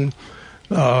 and then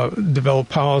develop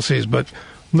policies. But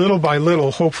little by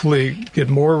little, hopefully get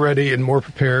more ready and more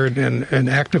prepared, and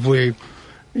actively,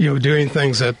 doing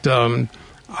things that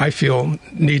I feel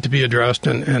need to be addressed,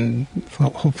 and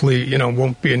hopefully,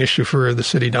 won't be an issue for the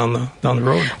city down the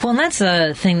road. Well, and that's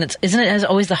a thing isn't it as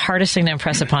always the hardest thing to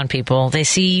impress upon people? They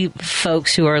see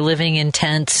folks who are living in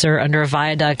tents or under a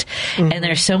viaduct, and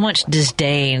there's so much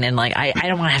disdain, and I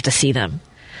don't want to have to see them.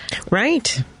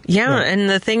 Right. Yeah. And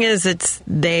the thing is,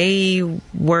 they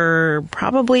were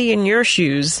probably in your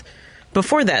shoes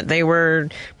before that. They were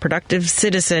productive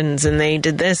citizens and they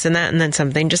did this and that, and then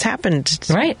something just happened.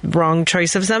 Right. Wrong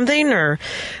choice of something or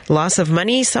loss of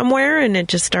money somewhere, and it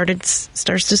just starts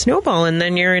to snowball, and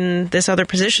then you're in this other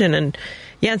position. And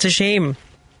yeah, it's a shame.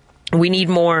 We need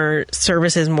more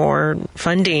services, more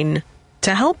funding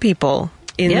to help people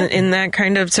in that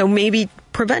kind of, so maybe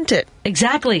prevent it.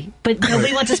 Exactly. But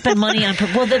nobody wants to spend money on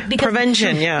because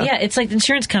prevention. Yeah, it's like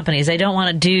insurance companies. They don't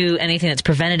want to do anything that's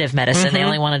preventative medicine. They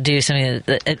only want to do something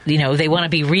that, they want to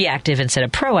be reactive instead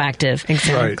of proactive.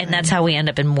 Exactly. Right. And that's how we end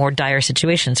up in more dire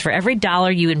situations. For every dollar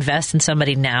you invest in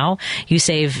somebody now, you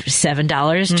save $7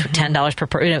 to $10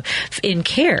 per in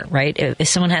care, right? If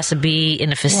someone has to be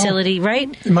in a facility,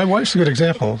 right? My wife's a good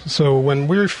example. So when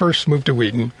we first moved to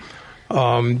Wheaton,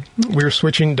 we were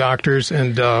switching doctors,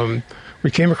 and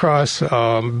we came across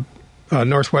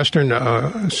Northwestern. It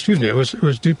was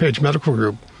DuPage Medical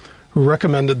Group, who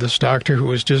recommended this doctor who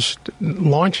was just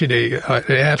launching a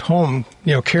at-home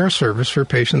care service for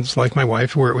patients like my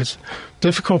wife, where it was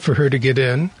difficult for her to get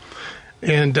in.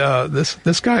 And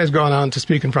this guy has gone on to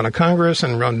speak in front of Congress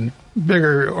and run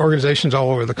bigger organizations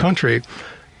all over the country.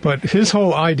 But his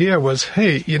whole idea was,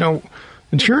 hey,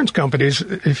 insurance companies,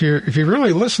 if you're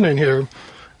really listening here,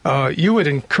 you would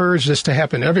encourage this to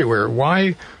happen everywhere.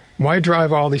 Why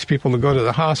drive all these people to go to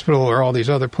the hospital or all these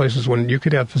other places when you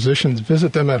could have physicians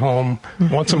visit them at home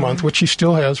once a month, which he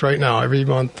still has right now. Every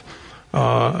month,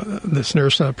 this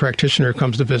nurse practitioner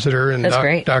comes to visit her, and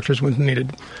doctors when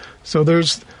needed. So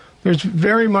there's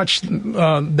very much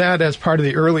that as part of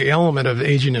the early element of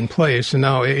aging in place, and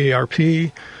now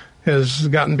AARP has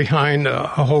gotten behind a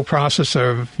whole process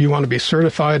of, you want to be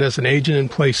certified as an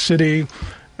aging-in-place city.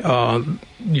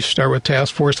 You start with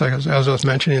task force, as I was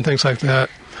mentioning, and things like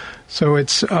that. So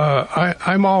it's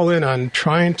I'm all in on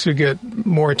trying to get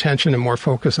more attention and more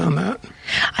focus on that.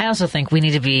 I also think we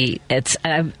need to be.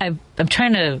 I'm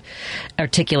trying to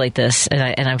articulate this,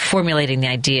 and I'm formulating the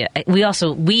idea. We have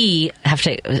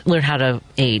to learn how to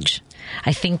age.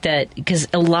 I think that because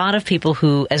a lot of people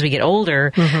who, as we get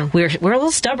older, we're a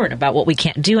little stubborn about what we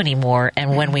can't do anymore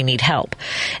and when we need help.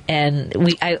 And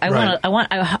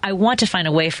I want to find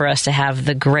a way for us to have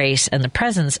the grace and the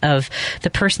presence of the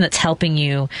person that's helping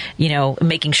you,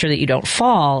 making sure that you don't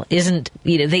fall. Isn't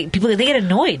they get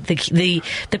annoyed. The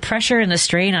pressure and the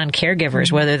strain on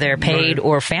caregivers, whether they're paid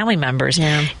or family members,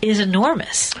 is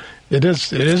enormous. It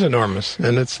is enormous,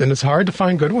 and it's hard to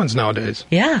find good ones nowadays.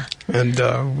 Yeah, and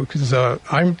because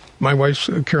I'm my wife's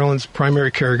Carolyn's primary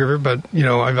caregiver, but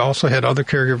I've also had other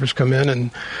caregivers come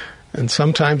in, and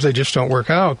sometimes they just don't work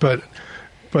out. But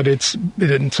it's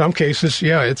in some cases,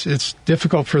 it's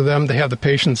difficult for them to have the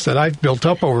patience that I've built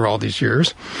up over all these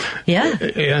years. Yeah,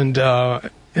 and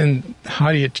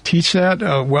how do you teach that?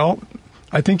 Well,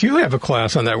 I think you have a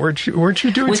class on that. Weren't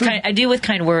you doing I do with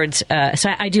Kind Words.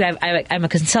 So I do have. I'm a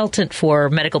consultant for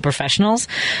medical professionals,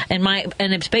 and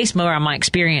it's based more on my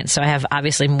experience. So I have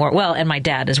obviously more. Well, and my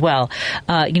dad as well.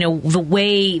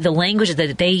 The language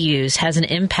that they use has an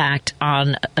impact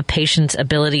on a patient's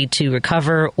ability to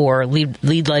recover or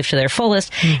lead life to their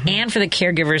fullest, and for the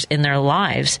caregivers in their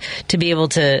lives to be able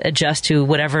to adjust to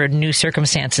whatever new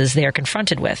circumstances they are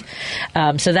confronted with.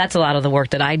 So that's a lot of the work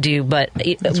that I do. But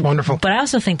that's wonderful. But I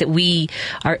also think that we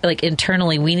are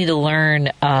internally, we need to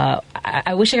learn.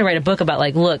 I wish I could write a book about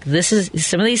look, this is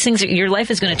some of these things. Your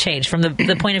life is going to change from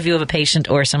the point of view of a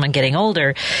patient or someone getting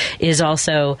older. Is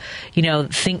also,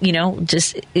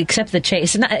 just accept the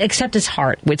change. Accept is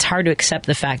hard. It's hard to accept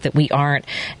the fact that we aren't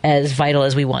as vital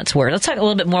as we once were. Let's talk a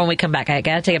little bit more when we come back. I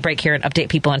got to take a break here and update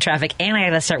people on traffic, and I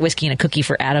got to start whiskey and a cookie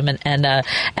for Adam and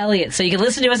Elliot. So you can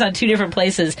listen to us on two different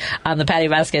places on the Patty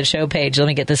Vasquez Show page. Let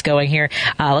me get this going here.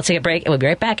 Let's take a break. We'll be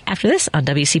right back after this on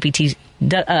WCPT's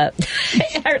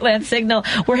Heartland Signal.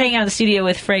 We're hanging out in the studio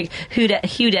with Frank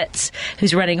Hudetz,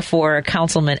 who's running for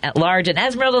councilman at large, and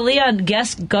Esmeralda Leon,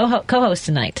 guest co-host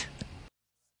tonight.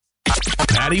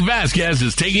 Patty Vasquez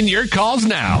is taking your calls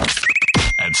now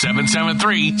at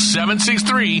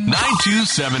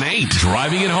 773-763-9278.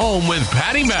 Driving it home with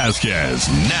Patty Vasquez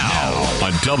now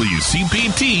on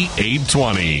WCPT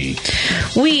 820.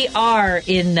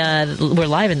 We're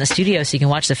live in the studio, so you can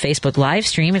watch the Facebook live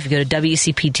stream if you go to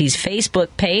WCPT's Facebook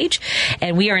page.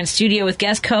 And we are in studio with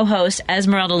guest co-host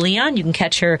Esmeralda Leon. You can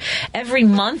catch her every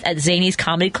month at Zany's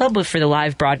Comedy Club for the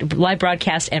live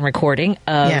broadcast and recording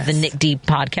of the Nick D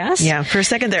podcast. Yeah, for a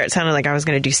second there, it sounded like I was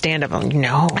going to do stand-up.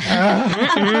 No.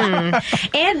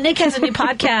 And Nick has a new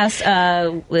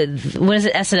podcast with, what is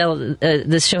it, SNL?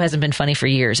 This show hasn't been funny for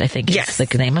years, I think is the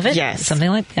name of it. Yes. Something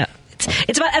like that.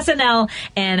 It's about SNL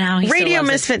and how he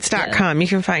RadioMisfits.com. You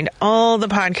can find all the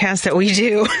podcasts that we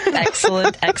do.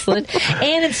 Excellent.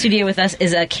 And in studio with us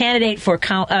is a candidate for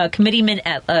councilman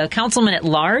at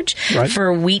large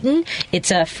for Wheaton.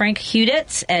 It's Frank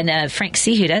Hudetz and Frank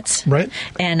C. Hudetz. Right.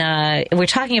 And we're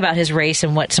talking about his race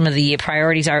and what some of the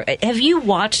priorities are. Have you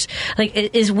watched,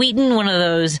 is Wheaton one of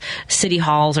those city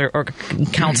halls or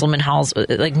councilman halls,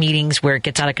 meetings where it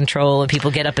gets out of control and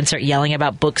people get up and start yelling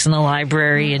about books in the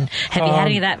library? And have you had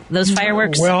any of those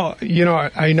fireworks? Well,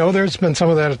 I know there's been some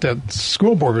of that at the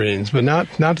school board meetings, but not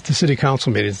at the city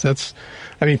council meetings.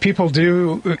 People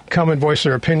do come and voice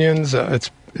their opinions.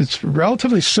 It's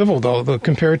relatively civil, though,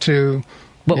 compared to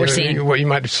we're seeing, what you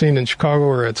might have seen in Chicago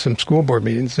or at some school board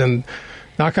meetings. And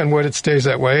knock on wood, it stays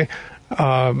that way.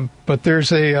 But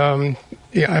there's a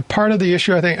part of the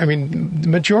issue, I think. The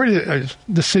majority of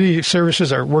the city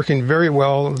services are working very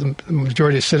well. The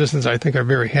majority of citizens, I think, are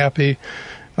very happy,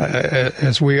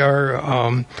 as we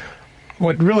are.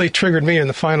 What really triggered me in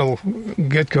the final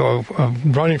get-go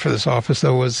of running for this office,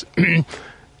 though, was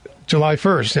July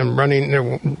 1st.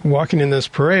 I'm walking in this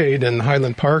parade in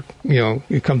Highland Park.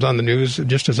 It comes on the news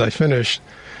just as I finished.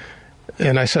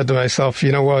 And I said to myself,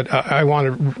 you know what, I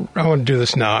want to do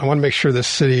this now. I want to make sure this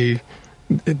city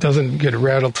it doesn't get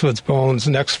rattled to its bones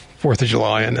next 4th of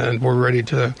July, and we're ready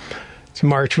to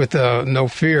march with no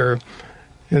fear.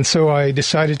 And so I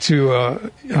decided to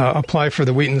apply for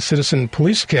the Wheaton Citizen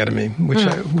Police Academy,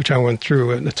 which I went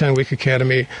through, a 10-week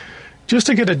academy, just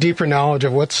to get a deeper knowledge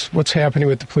of what's happening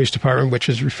with the police department, which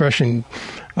is refreshing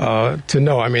to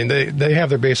know. They have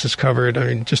their bases covered.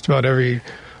 Just about every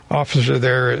officer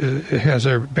there has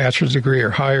a bachelor's degree or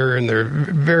higher, and they're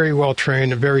very well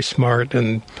trained and very smart.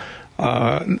 And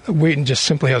Wheaton just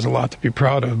simply has a lot to be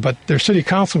proud of. But their city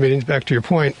council meetings, back to your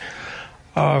point,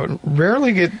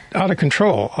 rarely get out of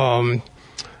control.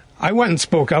 I went and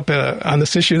spoke up on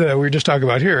this issue that we were just talking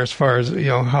about here, as far as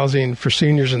housing for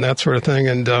seniors and that sort of thing,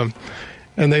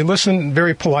 and they listened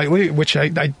very politely, which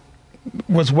I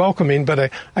was welcoming,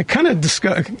 but I kind of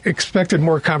expected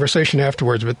more conversation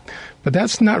afterwards, but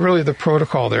that's not really the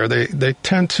protocol there. They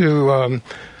tend to,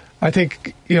 I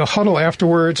think, huddle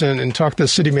afterwards and talk to the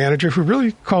city manager, who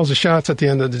really calls the shots at the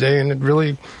end of the day, and it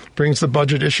really brings the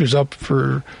budget issues up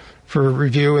for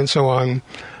review and so on.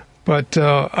 But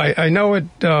I know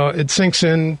it sinks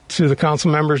in to the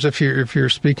council members if you're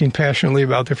speaking passionately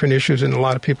about different issues, and a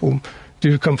lot of people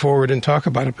do come forward and talk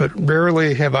about it. But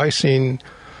rarely have I seen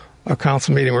a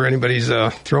council meeting where anybody's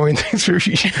throwing things or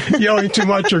yelling too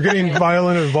much or getting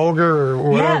violent or vulgar or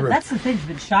whatever. Yeah, that's the thing that's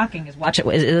been shocking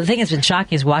the thing that's been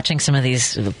shocking is watching some of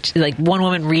these, like one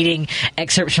woman reading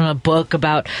excerpts from a book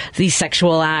about these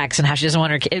sexual acts and how she doesn't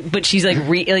want her kid, but she's there's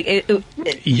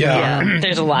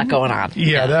a lot going on.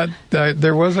 Yeah, that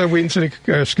there was a Wheaton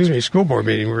City, school board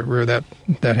meeting where that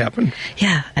happened.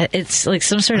 Yeah, it's like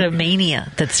some sort of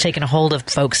mania that's taken a hold of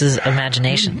folks'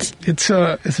 imaginations. It's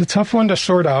a tough one to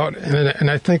sort out. And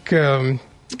I think, I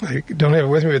don't have it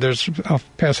with me, but I'll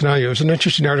pass it on to you. There's an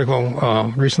interesting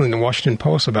article recently in the Washington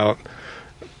Post about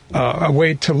a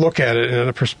way to look at it in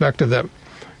a perspective that,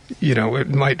 it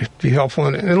might be helpful.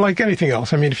 And like anything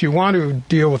else, if you want to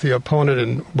deal with the opponent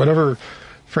in whatever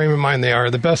frame of mind they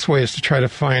are, the best way is to try to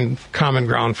find common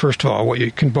ground, first of all, what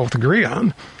you can both agree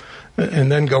on, and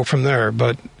then go from there.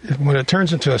 But when it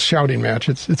turns into a shouting match,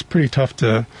 it's pretty tough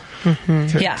to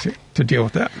deal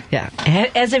with that. Yeah.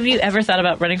 Have you ever thought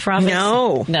about running for office?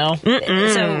 No.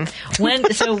 Mm-mm.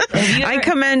 So have you ever... I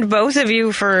commend both of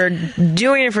you for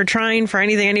doing it, for trying, for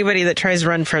anybody that tries to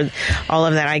run for all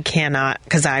of that. I cannot,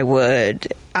 because I would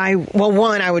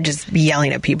just be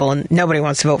yelling at people, and nobody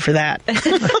wants to vote for that.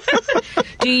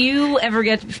 Do you ever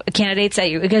get candidates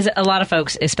at you? Because a lot of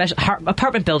folks, especially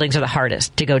apartment buildings, are the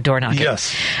hardest to go door knocking.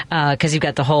 Yes. Because you've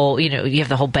got the whole, you have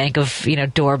the whole bank of,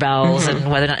 doorbells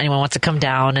and whether or not anyone wants to come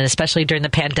down. And especially during the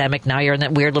pandemic, now you're in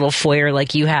that weird little foyer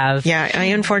like you have. Yeah, I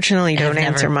unfortunately don't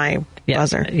answer my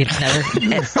buzzer.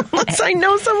 Unless I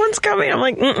know someone's coming, I'm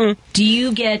like, mm-mm. Do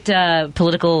you get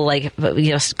political,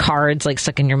 cards,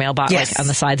 stuck in your mailbox, on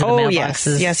the sides of the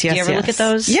mailboxes? Yes. Do you ever look at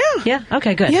those? Yeah. Yeah?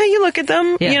 Okay, good. Yeah, you look at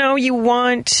them. Yeah. You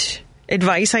want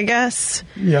advice, I guess.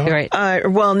 Yeah. Right.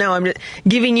 No, I'm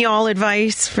giving you all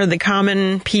advice for the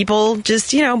common people.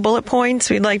 Just, bullet points.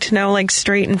 We'd like to know,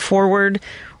 straight and forward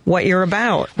what you're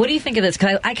about. What do you think of this?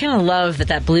 Because I kind of love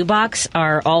that blue box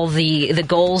are all the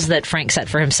goals that Frank set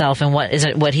for himself and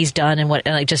what he's done and what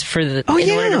just for in order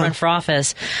to run for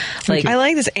office. I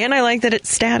like this, and I like that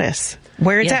it's status.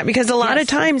 Where it's at, because a lot of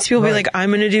times people be like, I'm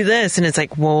going to do this, and it's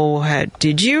like, well,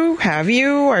 did you? Have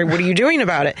you? Or what are you doing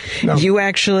about it? No. You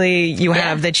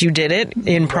have that you did it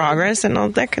in progress, and all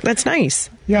that. That's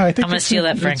nice. Yeah, I think I'm going to steal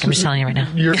that, Frank. I'm just telling you right now.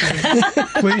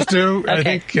 Please do. Okay. I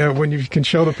think when you can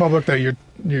show the public that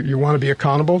you want to be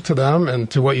accountable to them and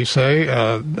to what you say,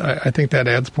 I think that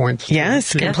adds points. Yes,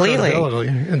 to completely. credibility.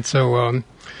 And so,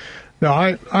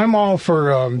 no, I'm all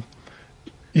for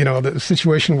the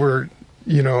situation where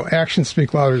actions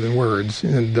speak louder than words.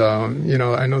 And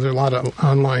I know there's a lot of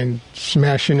online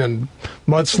smashing and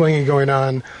mudslinging going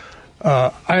on.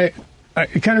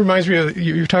 It kind of reminds me of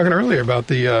you were talking earlier about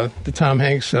the Tom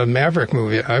Hanks Maverick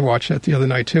movie. I watched that the other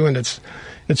night too, and it's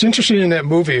interesting in that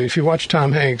movie. If you watch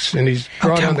Tom Hanks and he's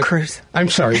brought Tom on the Cruise. I'm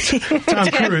sorry, Tom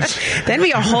Cruise. That'd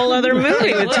be a whole other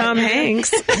movie with Tom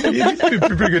Hanks. It'd be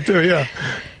pretty good too, yeah.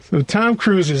 So Tom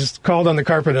Cruise is called on the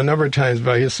carpet a number of times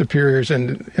by his superiors,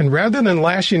 and rather than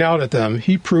lashing out at them,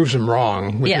 he proves them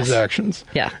wrong with his actions.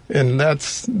 Yeah. And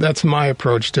that's my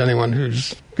approach to anyone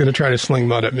who's going to try to sling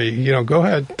mud at me. Go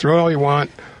ahead, throw all you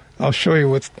want. I'll show you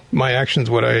with my actions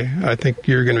what I think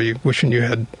you're going to be wishing you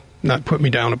had not put me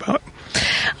down about.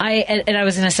 I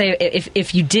was going to say,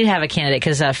 if you did have a candidate,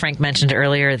 because Frank mentioned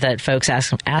earlier that folks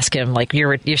ask him, like,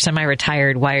 you're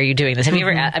semi-retired, why are you doing this? Have you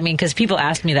ever? I mean, because people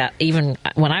asked me that even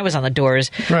when I was on the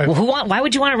doors. Right. Well, why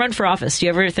would you want to run for office? Do you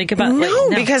ever think about? No,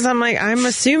 because I'm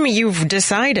assuming you've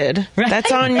decided. Right.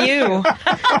 That's on you.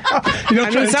 I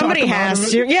mean, somebody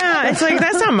has to. Yeah, it's like,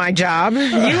 that's not my job.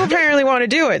 You apparently want to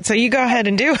do it, so you go ahead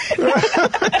and do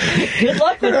it. Good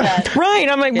luck with that. Right.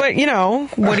 I'm like, but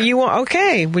what do you want?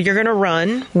 Okay, well, you're going to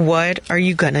run. What are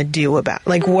you going to do about?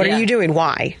 Like, what are you doing?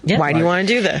 Why? Yeah. Why do you want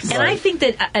to do this? And I think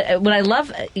that what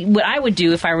I would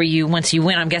do if I were you, once you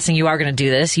win, I'm guessing you are going to do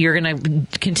this. You're going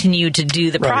to continue to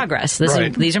do the progress.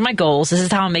 These are my goals. This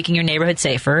is how I'm making your neighborhood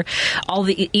safer. All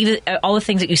the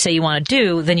things that you say you want to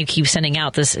do, then you keep sending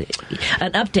out an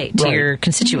update to your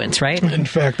constituents, right? In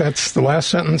fact, that's the last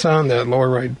sentence on that lower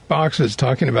right box is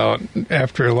talking about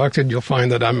after elected, you'll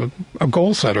find that I'm a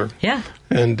goal setter. Yeah.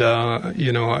 And,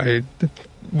 I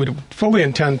would fully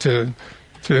intend to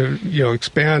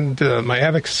expand my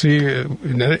advocacy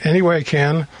in any way I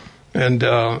can. And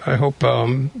I hope,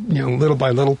 little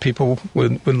by little, people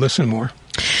would listen more.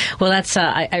 Well, that's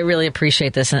I really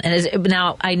appreciate this. And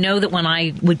now, I know that when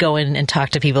I would go in and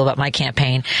talk to people about my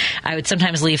campaign, I would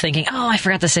sometimes leave thinking, oh, I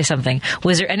forgot to say something.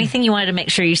 Was there anything you wanted to make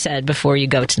sure you said before you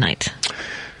go tonight?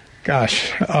 Gosh,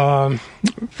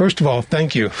 first of all,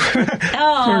 thank you for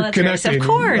connecting. Nice. Of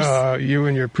course. You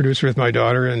and your producer with my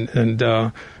daughter and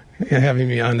having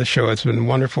me on the show. It's been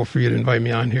wonderful for you to invite me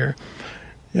on here.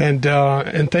 And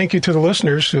thank you to the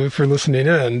listeners for listening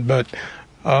in. But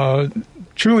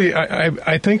truly,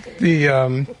 I think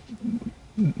the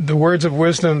words of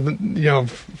wisdom,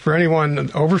 for anyone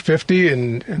over 50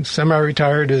 and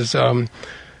semi-retired is...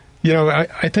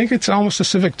 I think it's almost a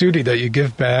civic duty that you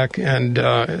give back, and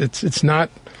it's not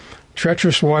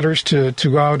treacherous waters to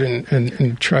go out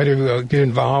and try to get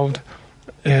involved.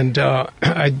 And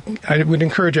I would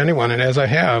encourage anyone, and as I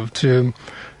have, to,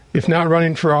 if not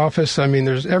running for office, I mean,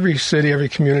 there's every city, every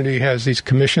community has these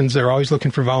commissions. They're always looking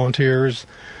for volunteers.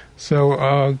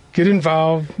 So get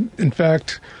involved. In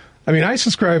fact, I mean, I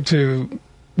subscribe to,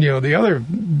 the other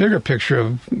bigger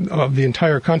picture of the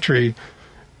entire country,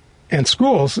 and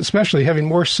schools, especially, having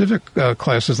more civic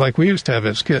classes like we used to have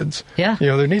as kids. Yeah.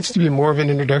 There needs to be more of an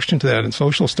introduction to that in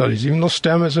social studies. Even though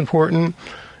STEM is important,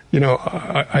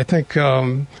 I think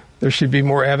there should be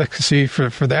more advocacy for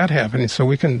that happening, so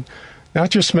we can not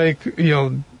just make,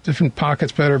 different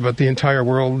pockets better, but the entire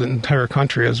world, the entire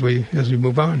country as we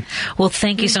move on. Well,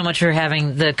 thank you so much for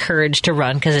having the courage to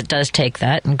run, because it does take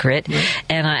that and grit. Yeah.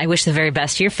 And I wish the very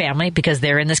best to your family, because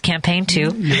they're in this campaign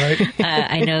too. You're right.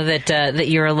 I know that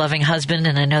you're a loving husband,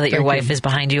 and I know that your wife is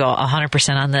behind you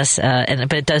 100% on this.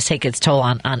 But it does take its toll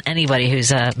on anybody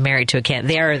who's married to a candidate.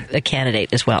 They are a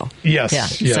candidate as well. Yes. Yeah.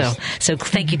 Yes. So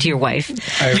thank you to your wife.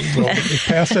 I will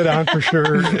pass it on for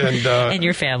sure, and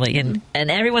your family and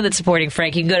everyone that's supporting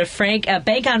Frank. You can go to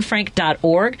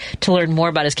bankonfrank.org to learn more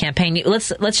about his campaign.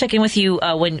 Let's check in with you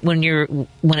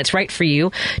when it's right for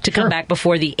you to come back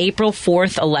before the April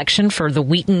 4th election for the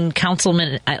Wheaton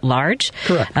Councilman at Large.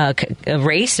 Correct.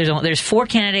 Race. There's 4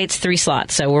 candidates, 3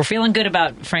 slots, so we're feeling good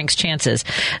about Frank's chances.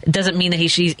 It doesn't mean that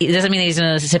he's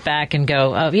going to sit back and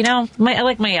go, I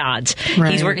like my odds.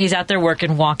 Right. He's out there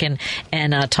working, walking,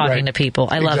 and talking to people.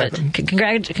 I love it.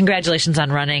 Congratulations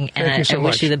on running, and I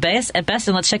wish you the best. And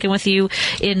let's check in with you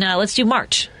in. Let's do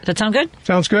March. Does that sound good?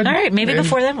 Sounds good. All right. Maybe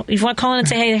before then, if you want to call in and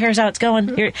say, "Hey, here's how it's going."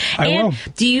 I will.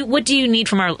 What do you need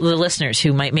from the listeners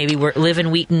who might maybe live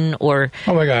in Wheaton or?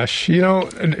 Oh my gosh, and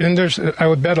I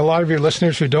would bet a lot of your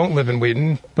listeners who don't live in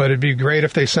Wheaton, but it'd be great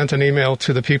if they sent an email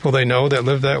to the people they know that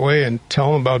live that way and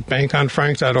tell them about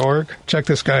bankonfrank.org. Check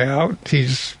this guy out.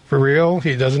 He's for real.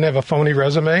 He doesn't have a phony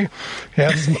resume.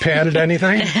 Hasn't padded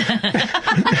anything.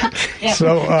 Yeah,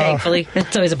 so thankfully,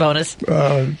 it's always a bonus.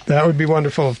 That would be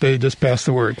wonderful if they just passed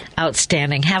the word.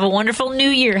 Outstanding. Have a wonderful New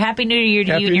Year. Happy New Year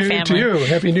to you and your family. Happy New Year to you.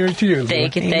 Happy New Year to you.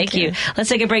 Thank you. Let's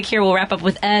take a break here. We'll wrap up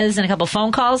with Ez and a couple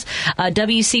phone calls.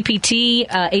 WCPT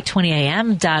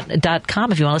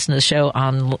 820am.com if you want to listen to the show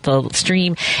on the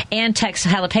stream, and text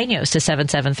jalapenos to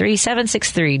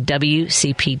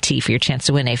 773-763-WCPT for your chance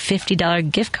to win a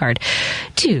 $50 gift card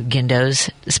to Gindo's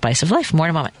Spice of Life. More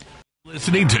in a moment.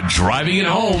 Listening to Driving It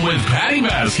Home with Patty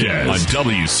Vasquez on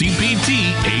WCPT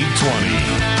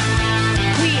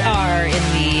 820. We are in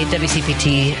the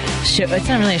WCPT show. It's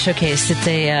not really a showcase. It's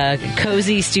a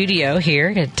cozy studio here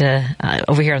at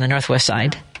over here on the northwest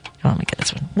side. Oh, let me get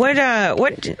this one. What? I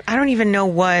don't even know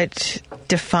what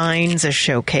defines a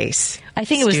showcase. I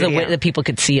think it was the way that people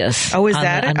could see us. Oh, is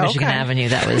that on Michigan Avenue?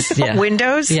 That was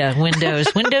windows. Yeah, windows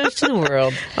to the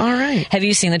world. All right. Have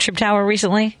you seen the Trip Tower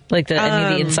recently? Like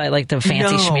the inside, like the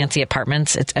fancy schmancy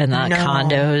apartments and the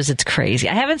condos. It's crazy.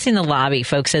 I haven't seen the lobby.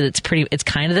 Folks said it's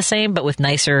kind of the same, but with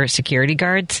nicer security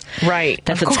guards. Right.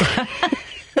 That's what's.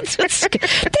 They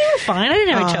were fine. I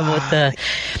didn't have any trouble with the.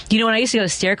 You know, when I used to go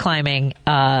stair climbing,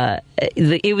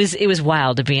 it was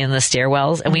wild to be in the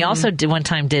stairwells, and we also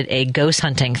did a ghost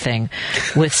hunting thing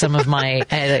with some of my.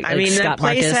 I mean, Scott that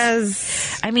place Marcus.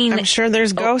 has. I'm sure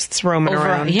there's ghosts roaming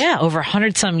around. Yeah, over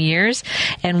 100 some years,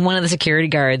 and one of the security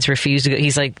guards refused to go.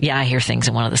 He's like, "Yeah, I hear things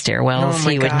in one of the stairwells."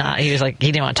 He would not. He was like,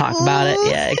 he didn't want to talk about it.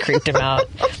 Yeah, it creeped him out.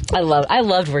 I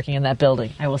loved working in that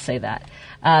building. I will say that.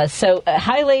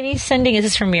 Hi, ladies. This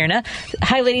is from Myrna.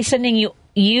 Hi, ladies. Sending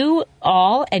you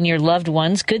all and your loved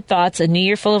ones good thoughts, a new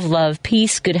year full of love,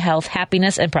 peace, good health,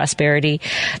 happiness, and prosperity.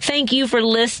 Thank you for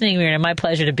listening, Myrna. My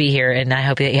pleasure to be here, and I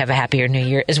hope that you have a happier new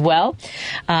year as well.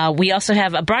 We also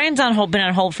have Brian's been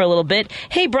on hold for a little bit.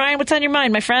 Hey, Brian, what's on your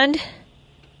mind, my friend?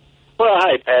 Well,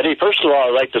 hi, Patty. First of all,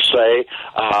 I'd like to say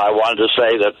I wanted to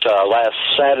say that last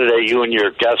Saturday you and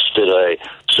your guest did a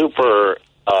super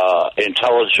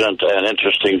intelligent and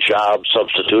interesting job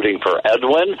substituting for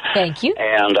Edwin. Thank you.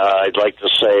 And I'd like to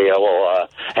say,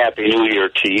 Happy New Year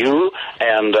to you.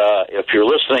 And if you're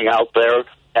listening out there,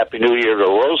 Happy New Year to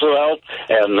Roosevelt.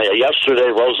 And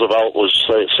yesterday, Roosevelt was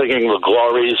singing the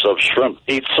glories of shrimp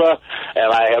pizza,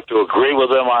 and I have to agree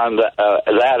with him on that,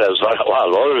 as a lot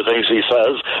of other things he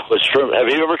says with shrimp. Have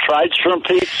you ever tried shrimp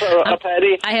pizza,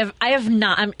 Patty? I have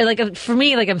not. For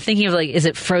me, I'm thinking of is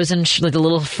it frozen, like the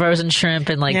little frozen shrimp,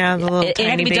 and the little it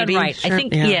had to be done right.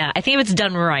 Shrimp, I think if it's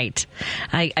done right,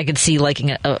 I could see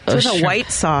liking a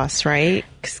white sauce, right?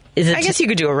 I guess you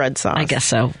could do a red sauce. I guess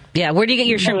so. Yeah. Where do you get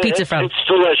your shrimp pizza from? It's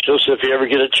delicious if you ever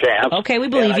get a chance. Okay, we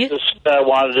believe you. I just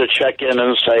wanted to check in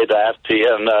and say that to you,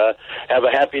 and have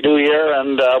a happy New Year,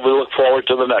 and we look forward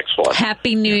to the next one.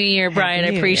 Happy New Year, Brian. I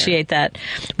appreciate that.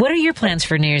 What are your plans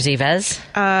for New Year's Eve, Ez?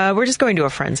 We're just going to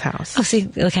a friend's house. Oh, see,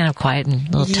 kind of quiet and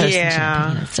a little toast and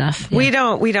champagne and stuff.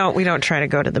 Yeah. We don't try to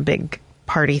go to the big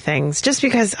party things just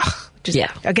because.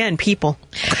 Again, people.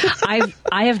 I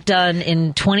have done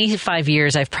in 25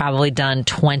 years. I've probably done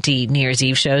 20 New Year's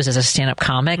Eve shows as a stand-up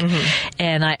comic,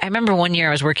 and I remember one year I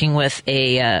was working with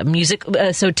a music.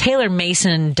 So Taylor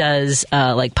Mason does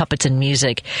puppets and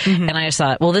music, and I just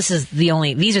thought, well, these are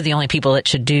the only people that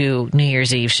should do New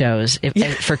Year's Eve shows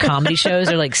for comedy shows.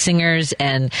 They're like singers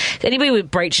and anybody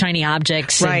with bright shiny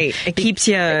objects. Right, it keeps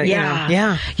you.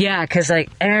 Yeah. Because I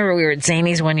remember we were at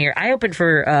Zany's one year. I opened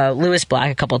for Lewis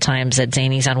Black a couple of times at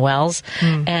Zany's on Wells,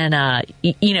 and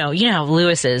you know how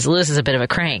Lewis is. Lewis is a bit of a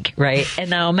crank, right? And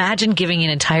now imagine giving an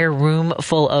entire room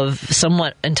full of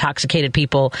somewhat intoxicated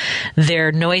people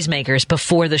their noisemakers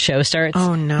before the show starts.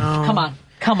 Oh no!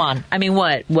 Come on. I mean,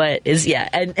 what is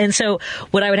and so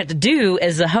what I would have to do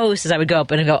as the host is I would go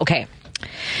up and go, okay,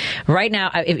 right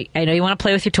now I know you want to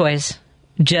play with your toys.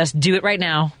 Just do it right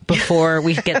now before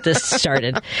we get this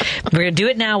started. We're going to do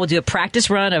it now. We'll do a practice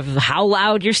run of how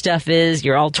loud your stuff is,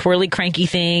 your all twirly cranky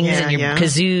things and your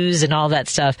kazoos and all that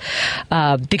stuff.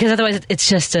 Because otherwise it's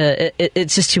just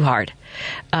too hard.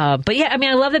 But yeah, I mean,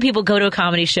 I love that people go to a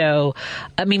comedy show.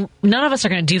 I mean, none of us are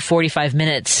going to do 45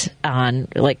 minutes on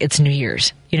it's New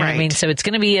Year's. You know what I mean? So it's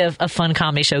going to be a fun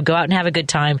comedy show. Go out and have a good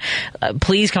time.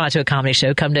 Please come out to a comedy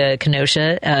show. Come to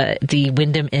Kenosha, the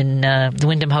Wyndham the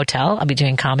Wyndham Hotel. I'll be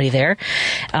doing comedy there.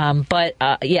 Plus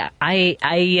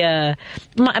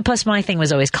my thing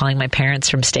was always calling my parents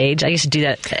from stage. I used to do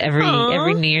that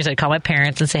every New Year's. I'd call my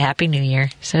parents and say Happy New Year.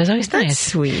 So it was always nice.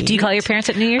 Sweet. Do you call your parents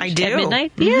at New Year's? I do. At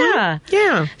midnight? Mm-hmm.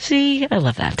 Yeah. See, I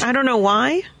love that. I don't know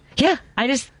why. Yeah.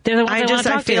 They're the ones I want to talk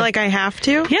to. I feel like I have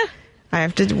to. Yeah. I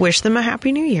have to wish them a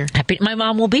Happy New Year. My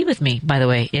mom will be with me, by the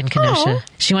way, in Kenosha.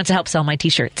 She wants to help sell my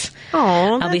T-shirts.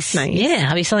 Oh, that's nice. Yeah,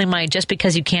 I'll be selling my "Just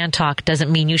Because You Can Talk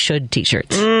Doesn't Mean You Should"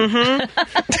 T-shirts.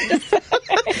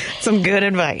 Some good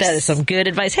advice. That is some good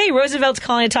advice. Hey, Roosevelt's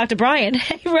calling to talk to Brian.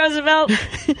 Hey, Roosevelt.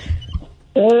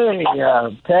 Hey,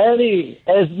 Patty,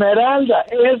 Esmeralda.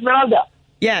 Hey, Esmeralda.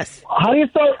 Yes. How you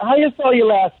spell your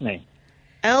last name?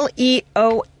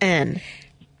 Leon.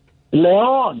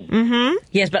 Leon. Mm-hmm.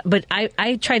 Yes, but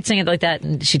I tried saying it like that,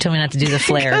 and she told me not to do the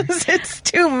flair. Because it's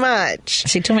too much.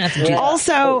 She told me not to do that.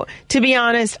 Also, to be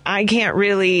honest, I can't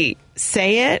really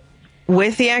say it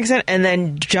with the accent and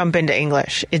then jump into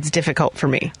English. It's difficult for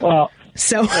me. Well,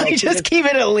 so I just keep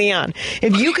it at Leon.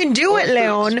 If you can do it,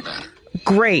 Leon,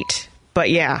 great. But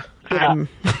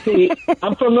See,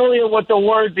 I'm familiar with the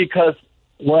word because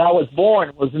where I was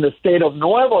born was in the state of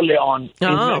Nuevo León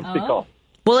in Mexico.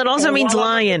 Well, it also means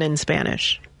lion in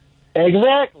Spanish.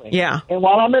 Exactly. Yeah. And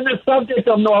while I'm in the subject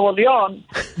of Nuevo León,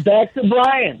 back to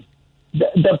Brian.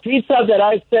 The pizza that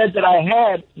I said that I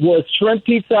had was shrimp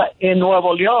pizza in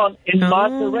Nuevo León, in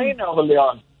Monterrey, Nuevo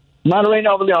León. Monterrey,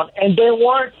 Nuevo León. And they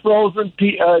weren't frozen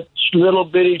little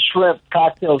bitty shrimp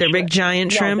cocktails. They're big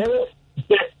giant shrimp?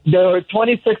 They were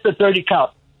 26 to 30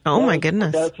 count. Oh, my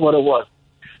goodness. That's what it was.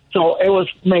 So it was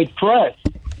made fresh.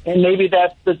 And maybe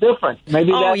that's the difference.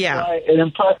 Maybe why it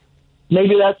impressed.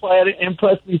 Maybe that's why it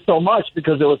impressed me so much,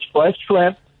 because it was fresh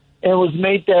shrimp and it was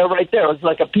made there, right there. It was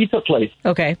like a pizza place.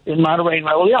 Okay. In Monterrey,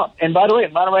 Nuevo León. And by the way,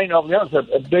 Monterrey, Nuevo León is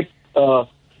a big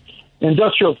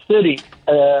industrial city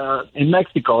in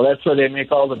Mexico. That's where they make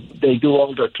they do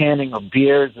all their canning of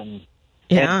beers and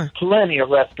plenty of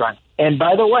restaurants. And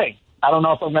by the way, I don't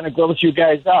know if I'm going to gross you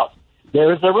guys out.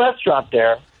 There is a restaurant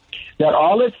there that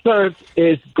all it serves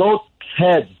is goat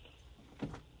heads.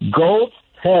 Goat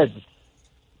heads.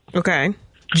 Okay.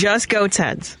 Just goat's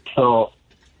heads. So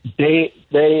there's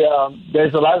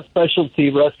a lot of specialty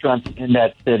restaurants in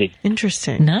that city.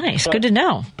 Interesting. Nice. Good to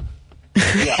know.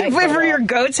 For your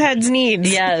goat's heads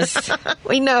needs. Yes.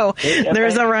 We know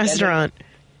there's a restaurant.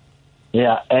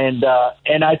 And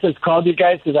I just called you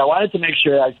guys because I wanted to make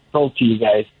sure I spoke to you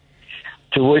guys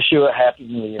to wish you a Happy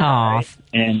New Year. Right?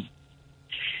 And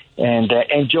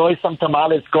enjoy some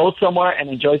tamales. Go somewhere and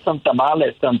enjoy some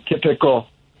tamales, some typical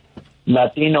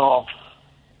Latino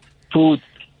food.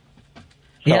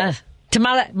 Yeah.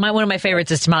 Tamale, one of my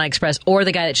favorites is Tamale Express, or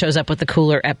the guy that shows up with the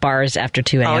cooler at bars after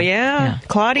 2 a.m. Oh, yeah.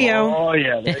 Claudio. Oh,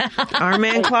 yeah. Our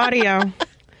man Claudio.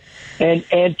 And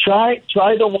try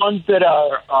the ones that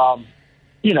are,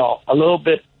 a little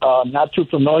bit not too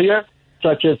familiar,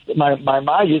 such as my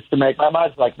mom used to make. My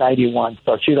mom's like 91,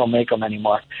 so she don't make them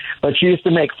anymore. But she used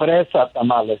to make fresa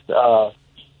tamales,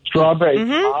 strawberry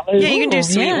tamales. Yeah, you can do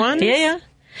sweet ones. Yeah.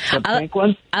 The pink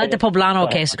ones. I like the poblano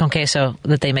queso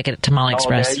that they make at Tamale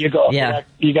Express. There you go. Yeah.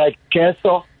 You got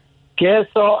queso,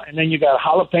 and then you got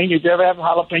jalapeno. Did you ever have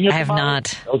jalapeno? I have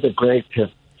not. Those are great too.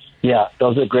 Yeah,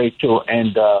 those are great too.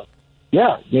 And I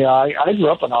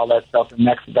grew up on all that stuff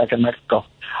back in Mexico.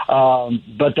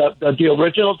 But the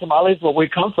original tamales, where we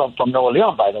come from Nuevo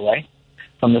León, by the way,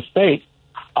 from the state,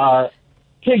 are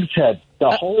pig's head.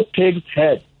 The whole pig's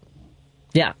head.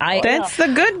 Yeah, that's the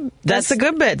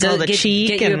good bit. So the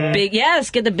cheek get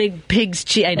get the big pig's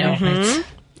cheek. I know. Mm-hmm.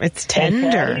 It's tender.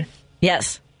 Patty,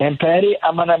 yes. And Patty,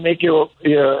 I'm gonna make your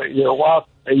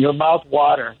mouth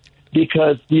water,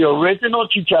 because the original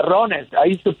chicharrones, I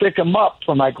used to pick them up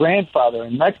from my grandfather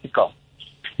in Mexico.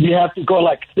 You have to go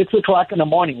like 6 o'clock in the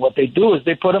morning. What they do is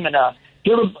they put them in a.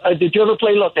 Did you ever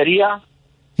play loteria?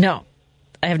 No,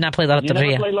 I have not played loteria.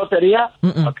 You never play loteria?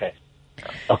 Mm-mm.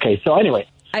 Okay. So anyway.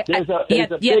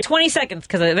 20 seconds,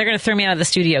 because they're going to throw me out of the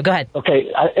studio. Go ahead. Okay,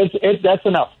 that's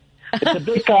enough. It's a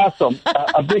big castle,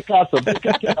 a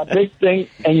big thing,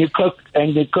 and you cook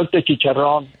the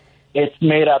chicharrón. It's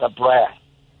made out of brass.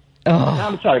 Oh,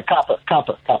 I'm sorry, copper.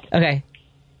 Okay.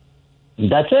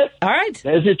 That's it. All right.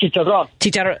 There's your chicharrón.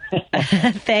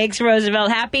 Thanks, Roosevelt.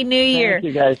 Happy New Year. Thank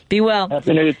you, guys. Be well.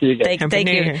 Happy New Year to you guys. Thank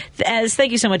you.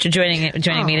 Thank you so much for joining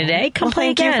me today. Come play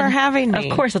thank again. you for having me.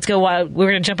 Of course. Let's go. We're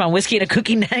going to jump on Whiskey and a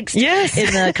Cookie next. Yes. In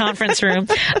the conference room.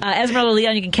 Esmeralda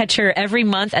Leon, you can catch her every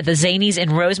month at the Zanies in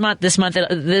Rosemont. This month,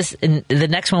 the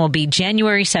next one will be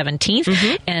January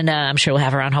 17th. And I'm sure we'll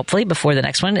have her on, hopefully, before the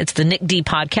next one. It's the Nick D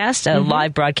podcast,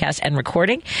 live broadcast and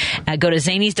recording. Go to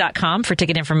zanies.com for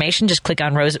ticket information. Just click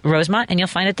on Rosemont, and you'll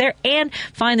find it there. And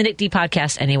find the Nick D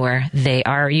podcast anywhere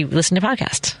you listen to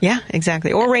podcasts. Yeah,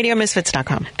 exactly. Or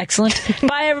radiomisfits.com. Excellent.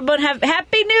 Bye, everyone. Have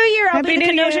Happy New Year. I'll be at the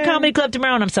Kenosha Comedy Club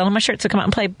tomorrow, and I'm selling my shirt, so come out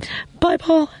and play. Bye,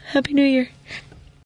 Paul. Happy New Year.